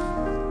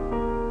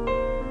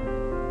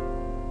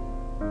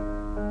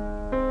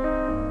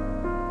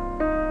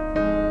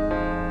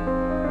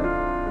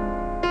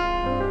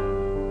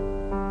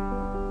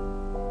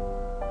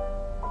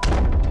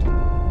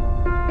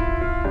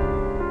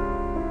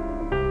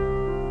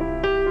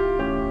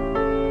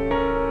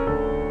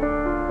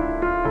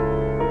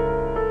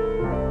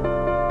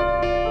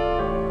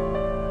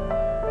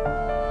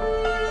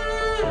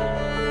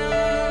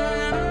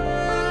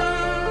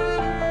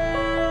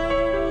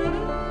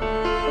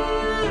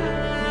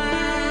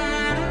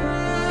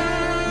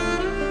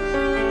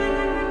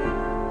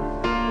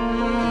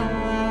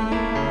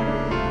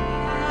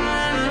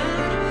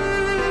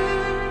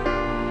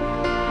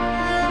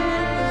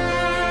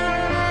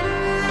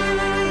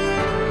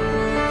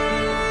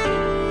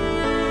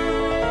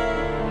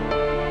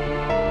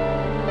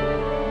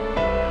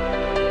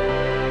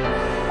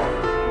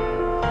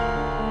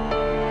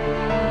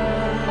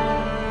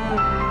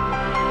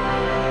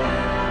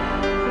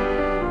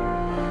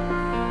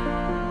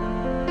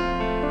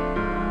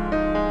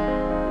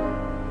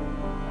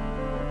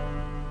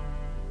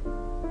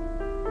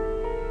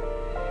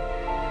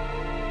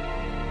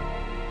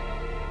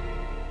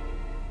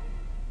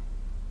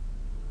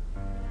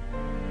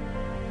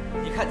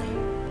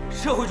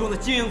社会中的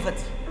精英分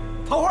子，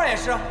桃花也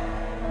是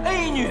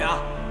，A 女啊，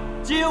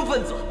精英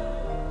分子。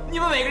你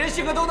们每个人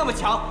性格都那么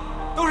强，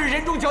都是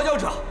人中佼佼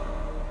者。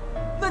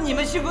那你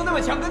们性格那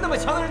么强，跟那么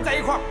强的人在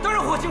一块儿，当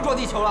然火星撞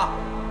地球了。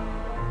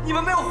你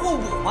们没有互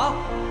补吗？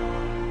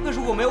那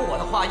如果没有我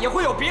的话，也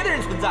会有别的人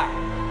存在。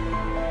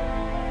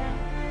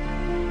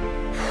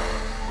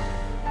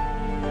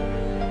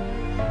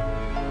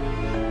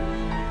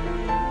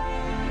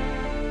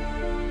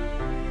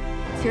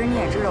其实你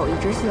也知道，我一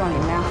直希望你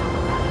们俩好，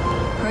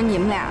可是你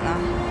们俩呢，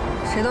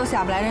谁都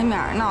下不来这面，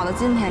闹到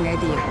今天这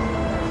地步。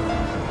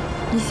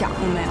你想过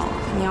没有？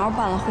你要是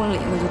办了婚礼，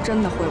我就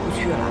真的回不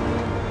去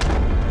了。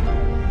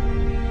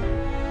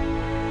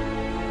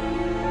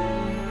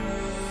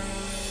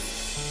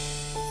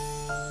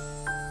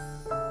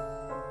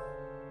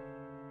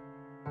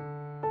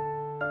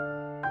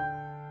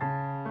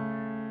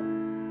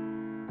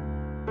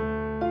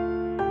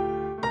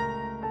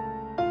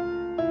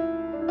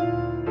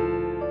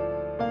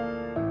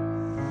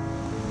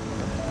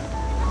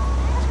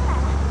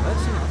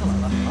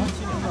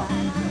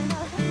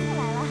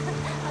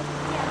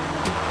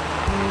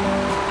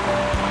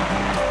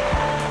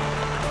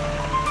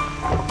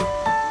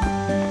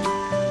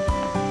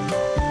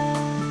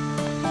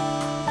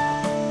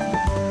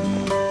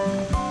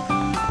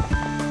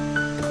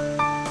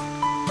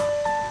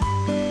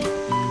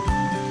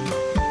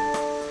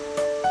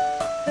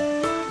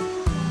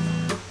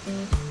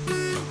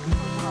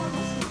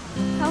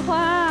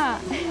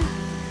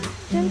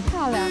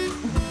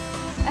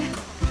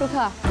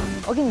克，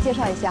我给你介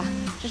绍一下，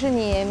这是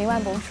你明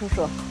万博叔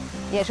叔，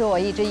也是我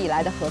一直以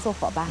来的合作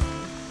伙伴。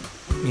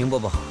明伯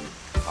伯好。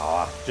好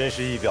啊，真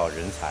是一表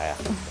人才啊，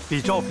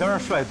比照片上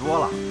帅多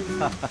了。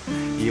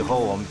以后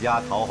我们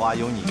家桃花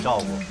有你照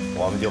顾，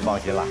我们就放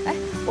心了。哎，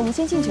我们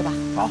先进去吧。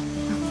好。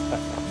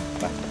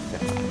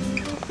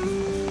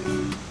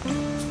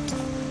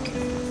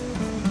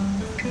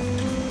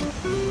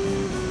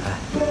哎，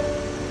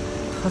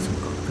他怎么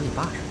搞得跟你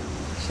爸似的？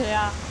谁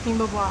呀？明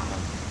伯伯。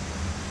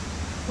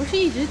不是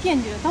一直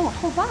惦记着当我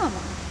后爸吗？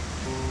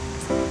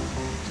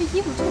这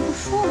衣服这不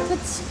说了，它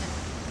紧。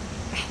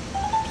哎，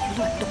别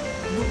乱动，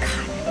人都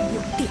看着你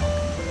有调。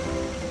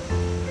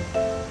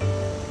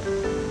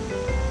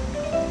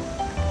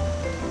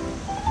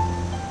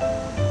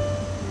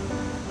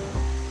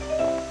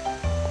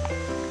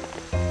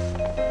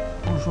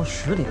不是说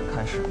10点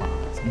开始吗？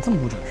怎么这么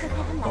不准时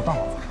啊？都到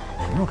了，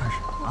什么时候开始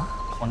啊？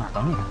往哪儿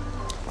等你？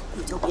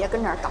你就别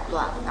跟这儿捣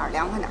乱了，哪儿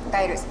凉快哪儿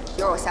待着去。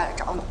一会儿我下来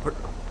找你。不是，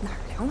哪儿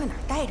凉快哪儿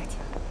待着去。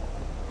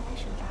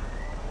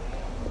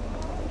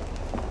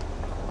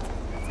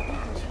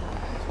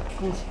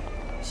恭喜！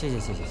谢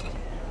谢，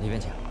里边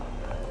请。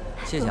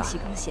谢谢啊！恭喜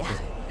恭喜！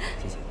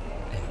谢谢。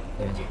哎，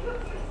里边请。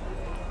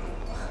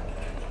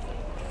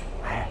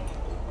哎，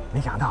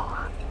没想到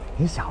啊，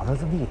你小子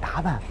这么一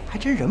打扮，还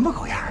真人不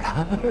狗样的。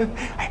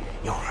哎，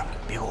一会儿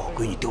别给我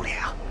闺女丢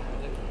脸啊！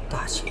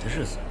大喜的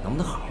日子能不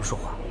能好好说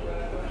话？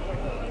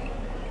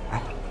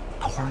哎，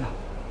桃花呢？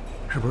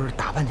是不是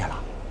打扮去了？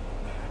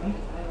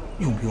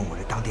用不用我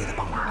这当爹的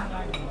帮忙？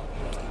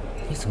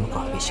你怎么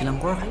搞得比新郎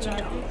官还紧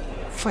张？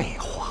废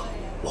话，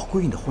我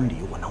闺女的婚礼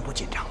我能不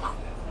紧张吗？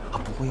啊，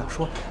不过要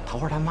说桃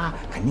花他妈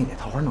肯定给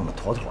桃花弄得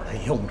妥妥的，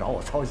也用不着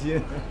我操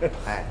心。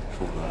哎，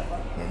叔哥，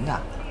您呐，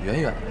远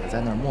远的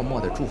在那儿默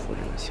默的祝福着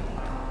就行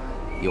了。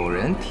有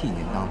人替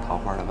您当桃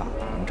花的爸爸，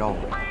您照顾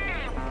着。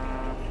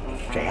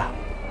谁呀？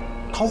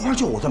桃花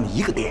就我这么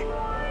一个爹？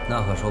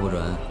那可说不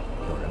准，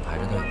有人排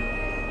着队呢。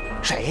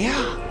谁呀？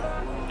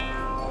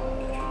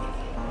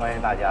欢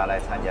迎大家来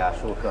参加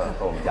舒克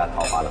和我们家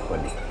桃花的婚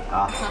礼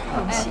啊！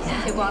恭喜，谢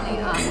谢光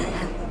临啊！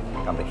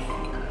干杯！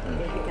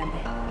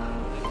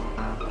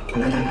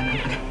干杯！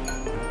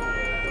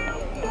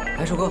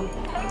哎，寿哥，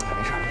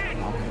没事，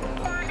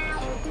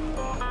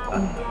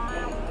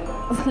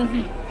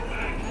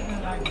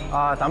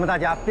啊，咱们大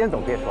家边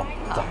走边说，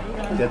走，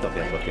边走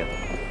边说，边走。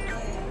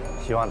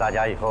希望大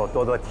家以后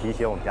多多提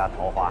携我们家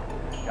桃花，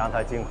让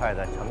她尽快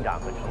的成长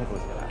和成熟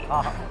起来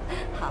啊！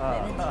好，没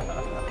问题。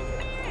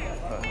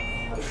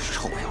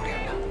臭不要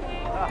脸的！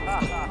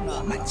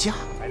我们家？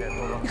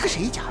你跟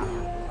谁家呀？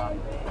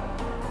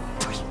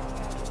呸！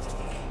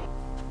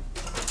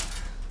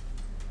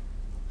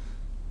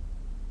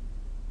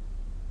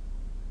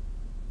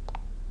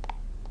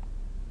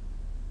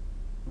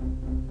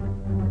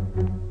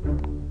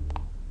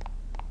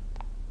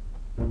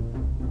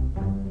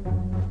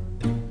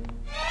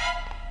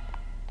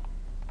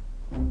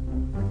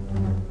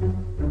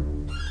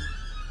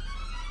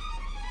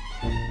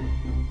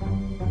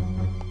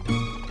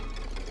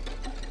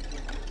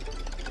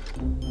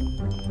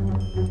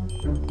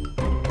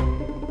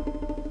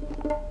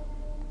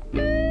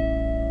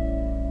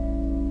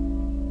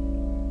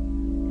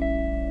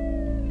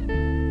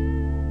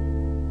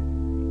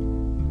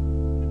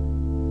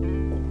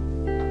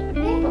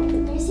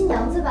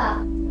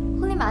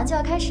马上就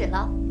要开始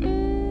了。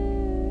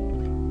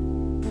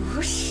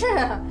不是，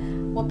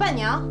我伴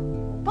娘，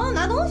我帮她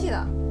拿东西的。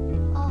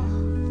哦。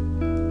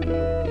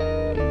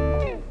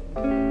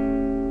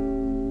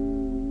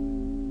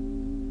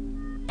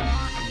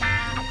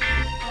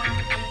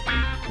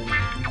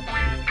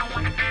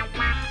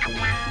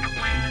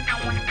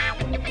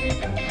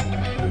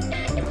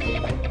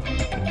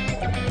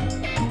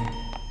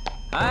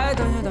哎，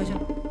等一下，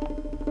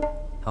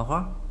桃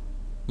花，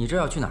你这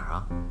要去哪儿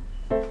啊？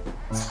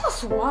厕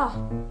所。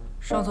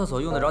上厕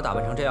所用得着打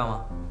扮成这样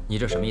吗？你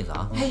这什么意思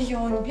啊？哎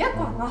呦，你别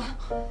管了。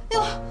哎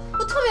呦，我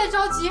特别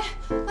着急。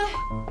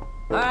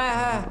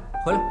哎，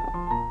回来。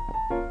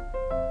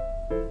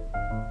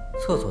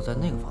厕所在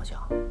那个方向。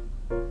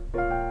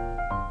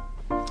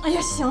哎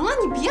呀，行了，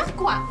你别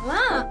管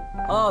了。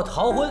哦，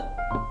逃婚，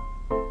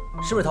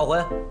是不是逃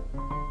婚？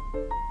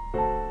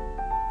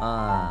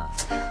啊。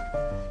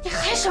你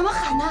喊什么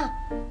喊呢？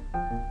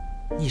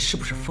你是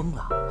不是疯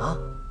了啊？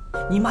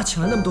你妈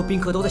请了那么多宾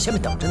客都在下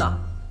面等着呢。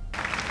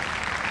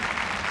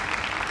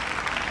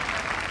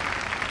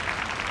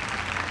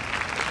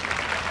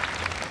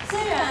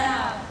虽然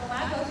啊，我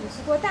妈可主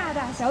持过大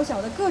大小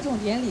小的各种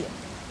典礼，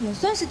也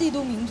算是帝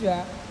都名角，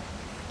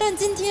但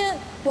今天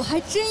我还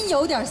真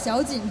有点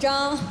小紧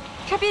张。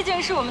这毕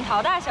竟是我们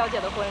陶大小姐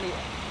的婚礼，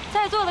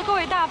在座的各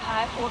位大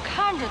牌，我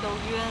看着都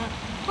晕。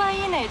万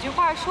一哪句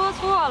话说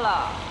错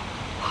了，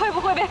会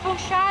不会被封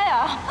杀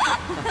呀？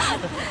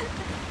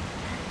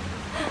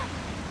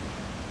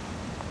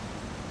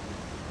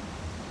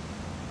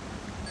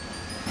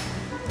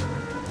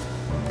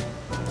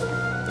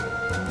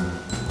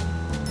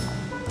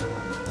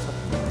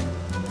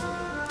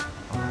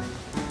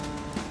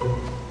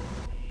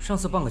上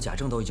次办个假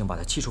证都已经把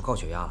他气出高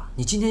血压了，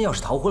你今天要是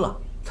逃婚了，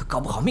他搞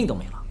不好命都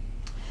没了。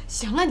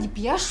行了，你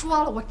别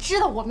说了，我知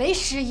道我没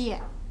失忆，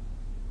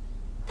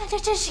但这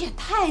阵势也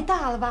太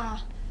大了吧？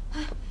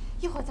哎，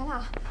一会儿咱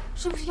俩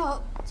是不是要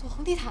走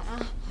红地毯啊？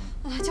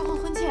交换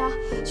婚戒啊，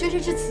宣誓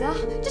致辞啊，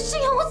这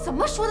样我怎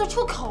么说得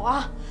出口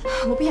啊？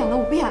我不演了，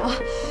我不演了，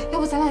要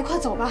不咱俩一块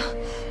走吧？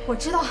我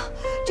知道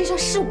这事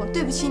是我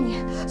对不起你，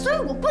所以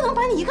我不能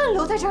把你一个人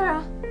留在这儿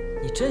啊。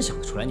你真想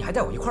得出来，你还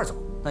带我一块走？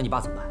那你爸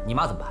怎么办？你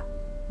妈怎么办？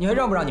你还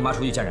让不让你妈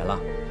出去见人了？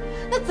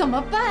那怎么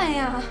办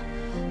呀？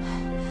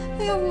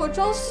那要不我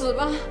装死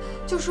吧，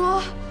就说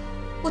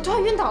我突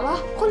然晕倒了，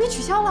婚礼取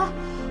消了，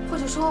或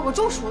者说我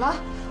中暑了。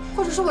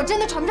或者说我真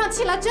的喘不上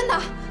气来，真的。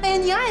哎呀，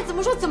你爱怎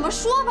么说怎么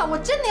说吧，我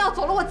真的要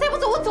走了，我再不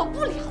走我走不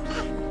了了。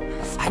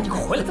哎，你给我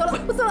回来！走了，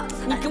不走了。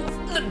你给我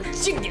冷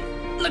静点，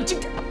冷静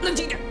点，冷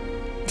静点，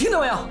听到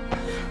没有？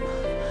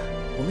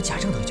我们假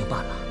证都已经办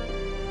了，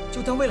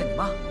就当为了你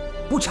妈，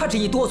不差这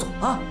一哆嗦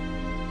啊！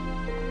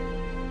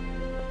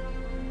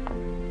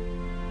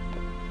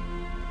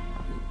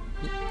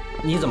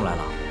你怎么来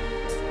了？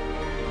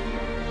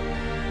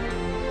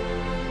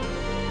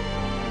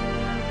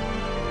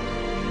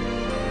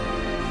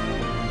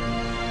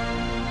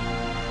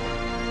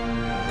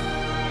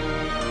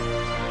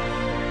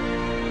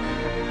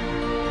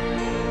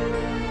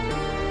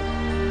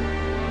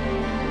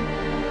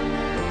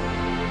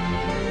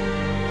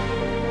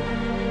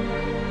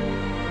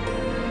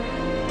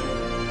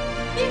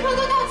宾客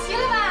都到齐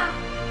了吧？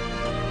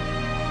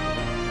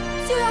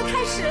就要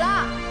开始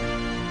了。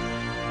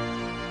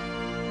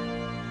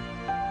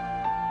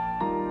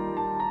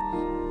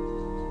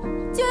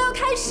就要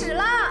开始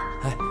了。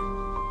哎，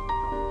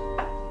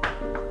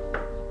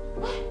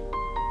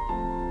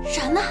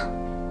人呢？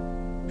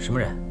什么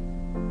人？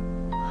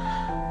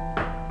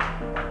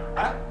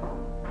哎，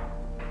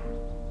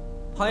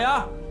胖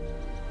丫。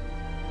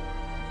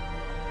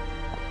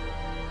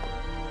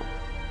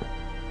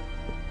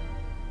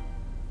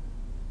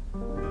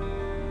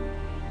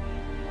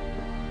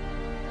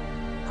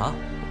啊？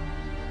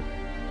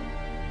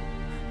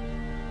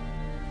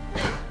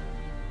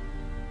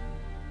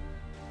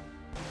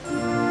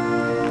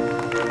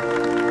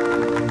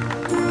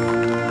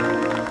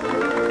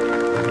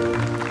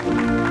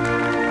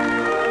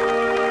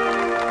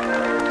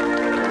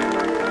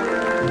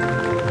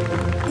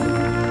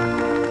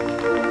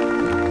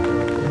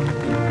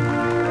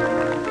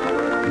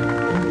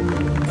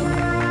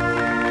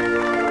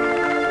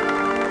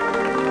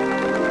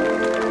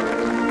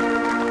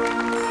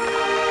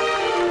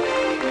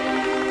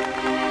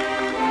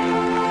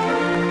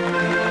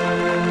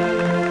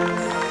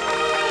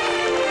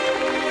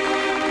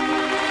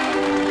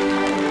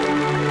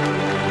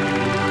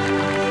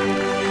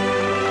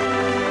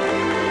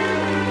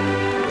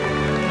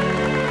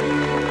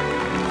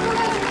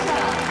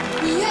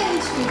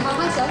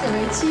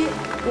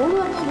无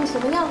论面对什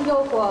么样的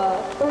诱惑，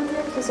都坚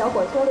持小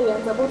火车的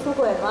原则，不出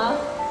轨吗？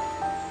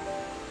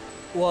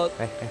我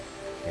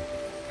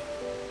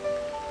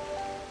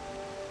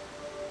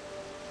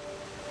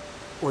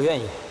愿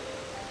意，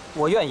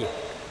我愿意，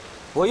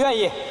我愿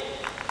意。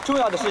重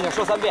要的事情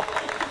说3遍。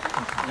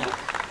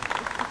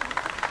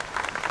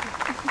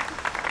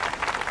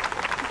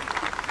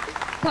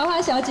桃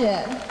花小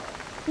姐，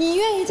你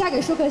愿意嫁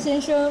给舒克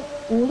先生，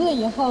无论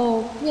以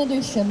后面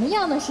对什么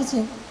样的事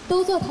情，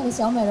都做他的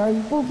小美人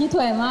鱼不劈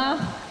腿吗？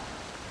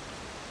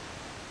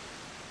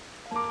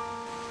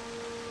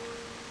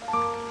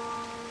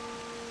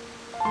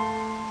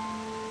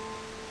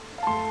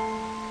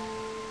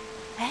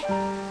哎，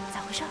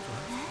咋回事？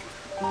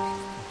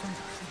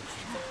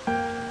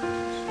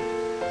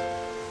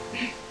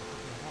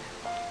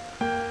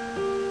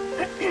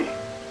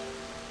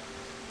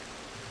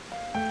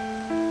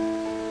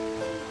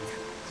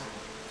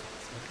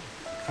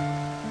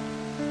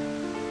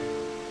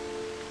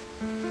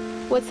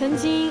我曾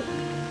经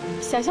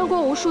想象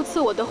过无数次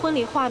我的婚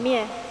礼画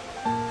面，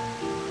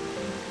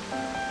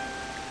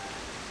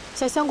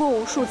想象过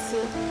无数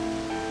次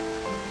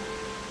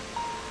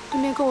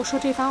对面跟我说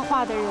这番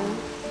话的人，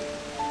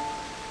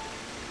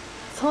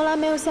从来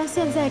没有像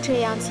现在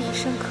这样记忆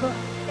深刻。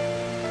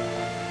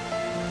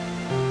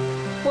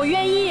我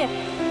愿意，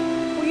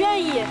我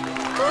愿意。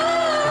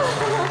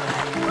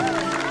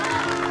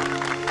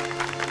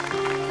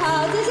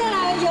好，接下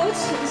来有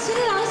请新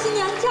郎新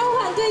娘交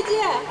换对戒。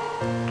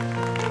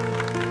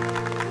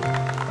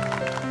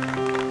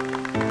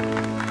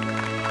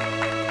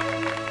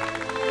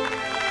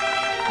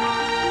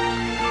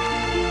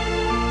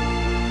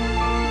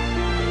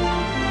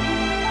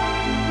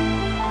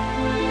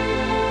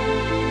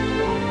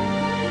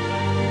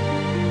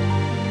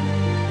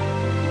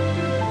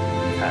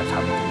他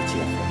们一结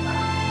婚了，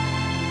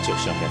就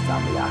剩下咱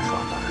们俩双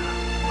板了。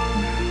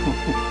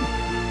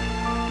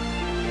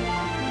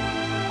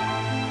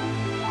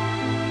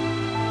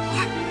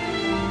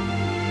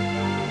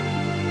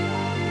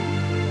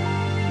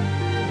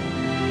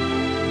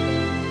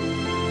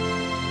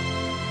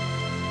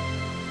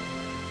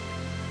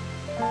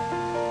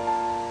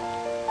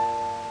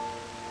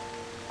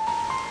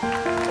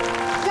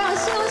让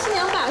新郎新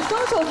娘把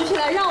双手举起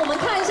来，让我们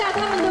看一下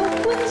他们的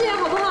婚戒，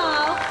好不好？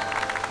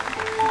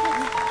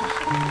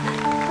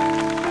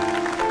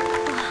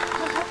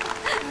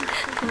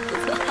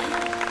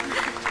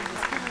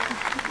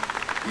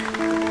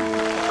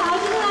好，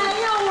接下来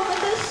让我们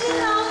的新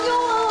郎拥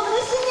吻我们的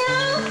新娘，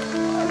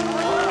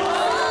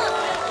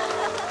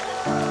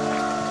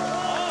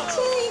亲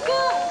一个，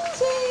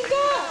亲一个。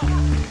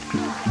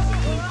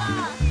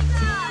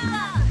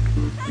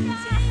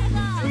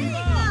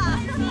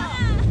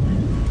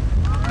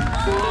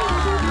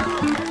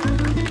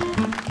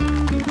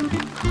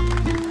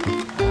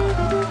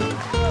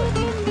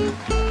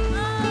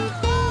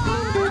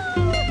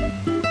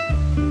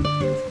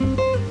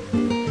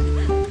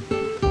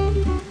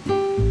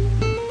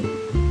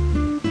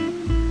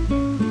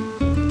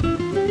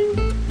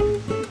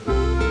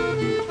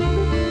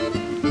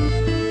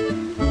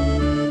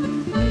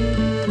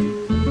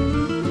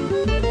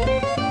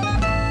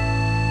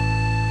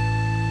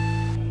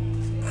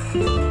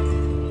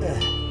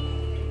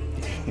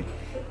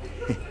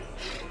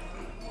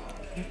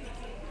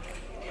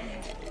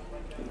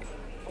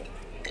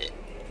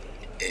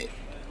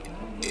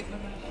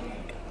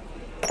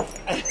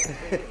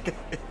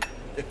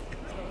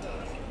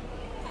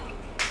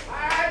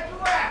哎，诸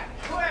位，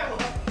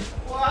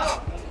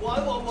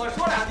我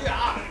说两句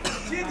啊。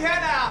今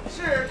天呢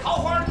是桃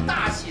花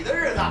大喜的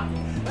日子，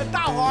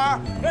大伙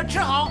儿吃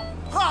好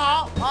喝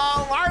好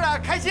啊，玩的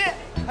开心。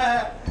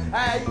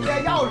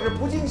要是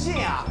不尽兴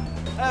啊，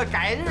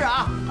改日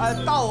啊，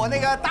到我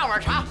那个大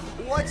碗茶，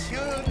我请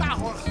大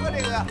伙儿喝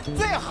这个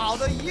最好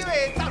的一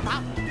味藏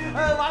茶。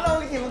完了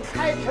我给你们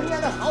开陈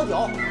年的好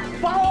酒，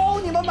包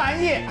你们满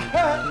意。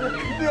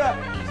对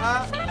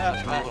啊，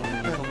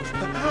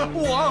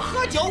我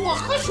喝酒，我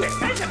喝水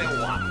干什么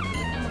呀？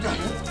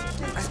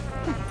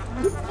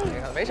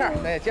我没事儿，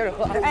那接着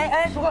喝。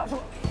舒哥，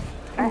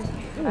哎，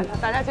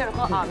大家接着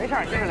喝啊，没事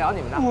儿，接着聊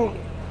你们的。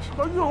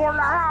我一会儿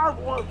来啊，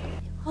我。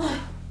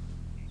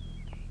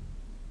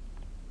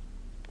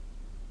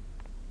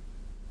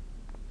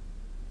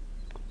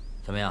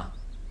怎么样，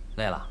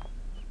累了？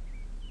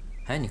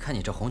哎，你看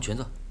你这红裙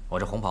子，我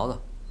这红袍子，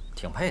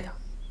挺配的。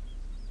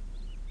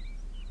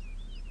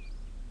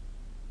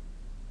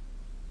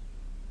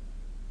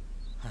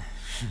哎，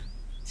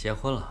结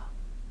婚了，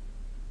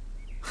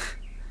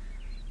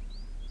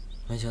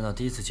没想到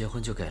第一次结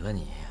婚就给了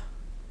你。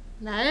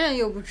男人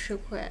又不吃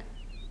亏，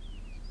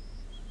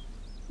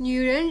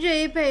女人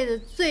这一辈子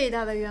最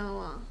大的愿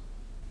望，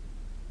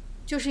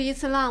就是一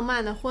次浪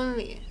漫的婚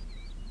礼。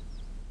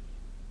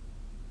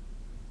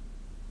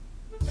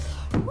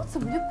我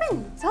怎么就被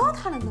你糟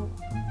蹋了呢？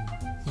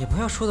你不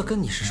要说的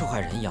跟你是受害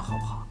人一样，好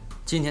不好？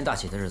今天大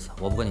喜的日子，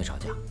我不跟你吵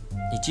架，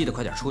你记得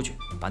快点出去，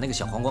把那个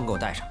小皇冠给我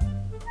戴上。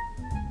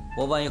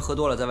我万一喝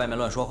多了在外面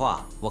乱说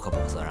话，我可不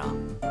负责任啊。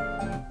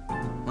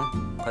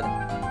快点。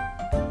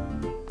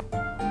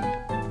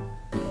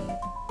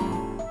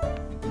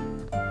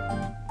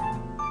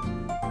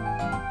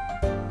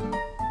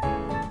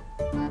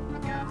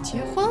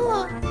结婚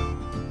了？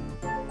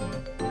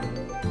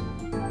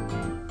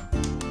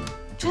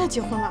真的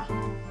结婚了？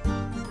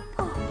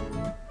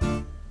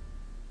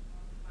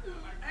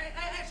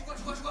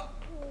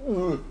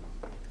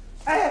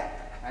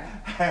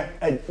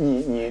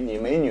你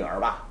没女儿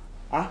吧？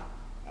啊，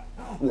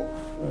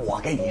我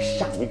给你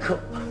上一课。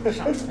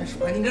上什么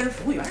书？您这是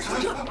服务员上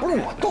课？不是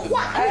我的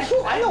话还没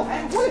说完呢，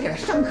我得给他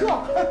上课。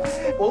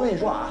我跟你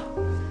说啊，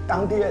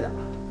当爹的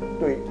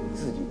对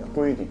自己的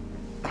闺女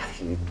大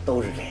体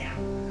都是这样，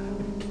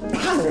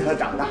盼着她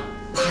长大，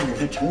盼着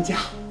她成家，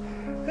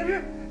可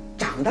是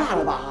长大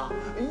了吧，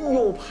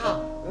又怕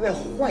那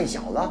坏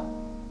小子啊，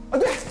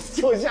对，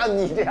就像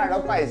你这样的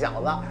坏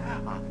小子啊，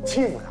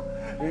欺负他。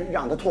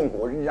让他痛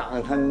苦，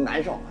让他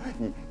难受，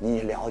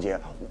你了解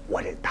我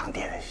这当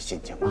爹的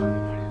心情吗？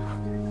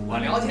我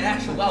了解，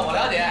曙光，我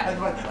了解。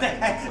对，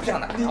这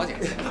样的了解。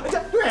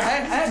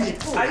对，你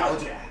不了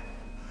解。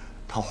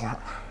桃花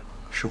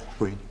是我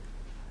闺女，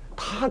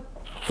她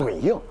嘴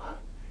硬，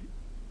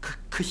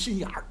可心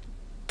眼儿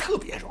特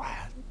别软。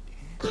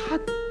她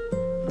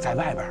在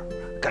外边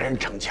跟人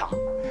逞强，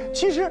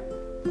其实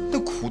那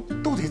苦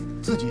都得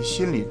自己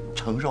心里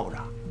承受着，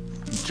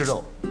你知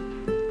道。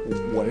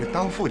我这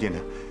当父亲的，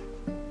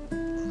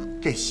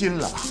这心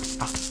了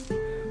啊！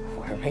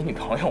我是没女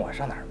朋友，我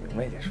上哪儿明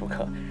白去？舒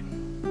克，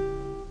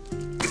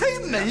太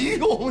没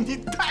用，你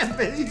太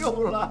没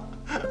用了！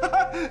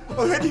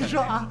我跟你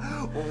说啊，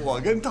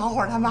我跟桃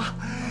花他妈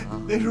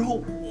那时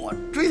候我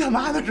追他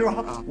妈的时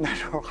候，那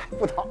时候还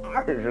不到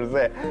20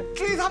岁，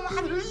追他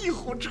妈的是一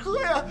吼车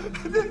呀，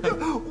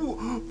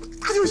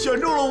他就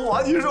选中了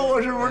我，你说我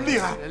是不是厉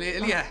害？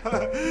厉害，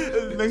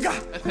能干，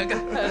能干，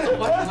走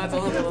吧，走，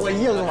我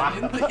硬吧，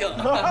硬。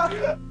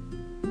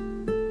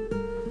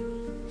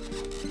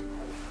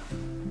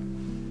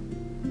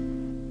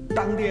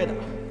当爹的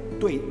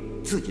对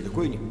自己的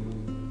闺女，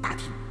大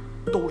体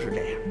都是这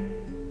样，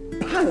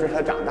盼着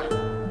她长大，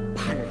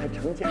盼着她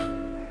成家，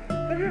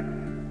可是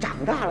长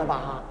大了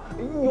吧，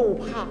又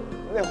怕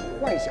那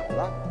坏小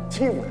子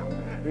欺负她，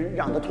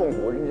让她痛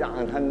苦，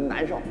让她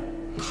难受。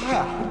她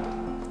呀，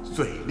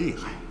嘴厉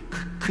害，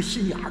可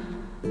心眼儿，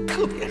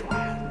特别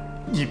软。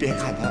你别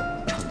看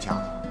他成家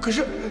了，可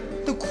是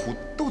那苦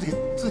都得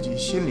自己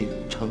心里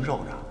承受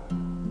着。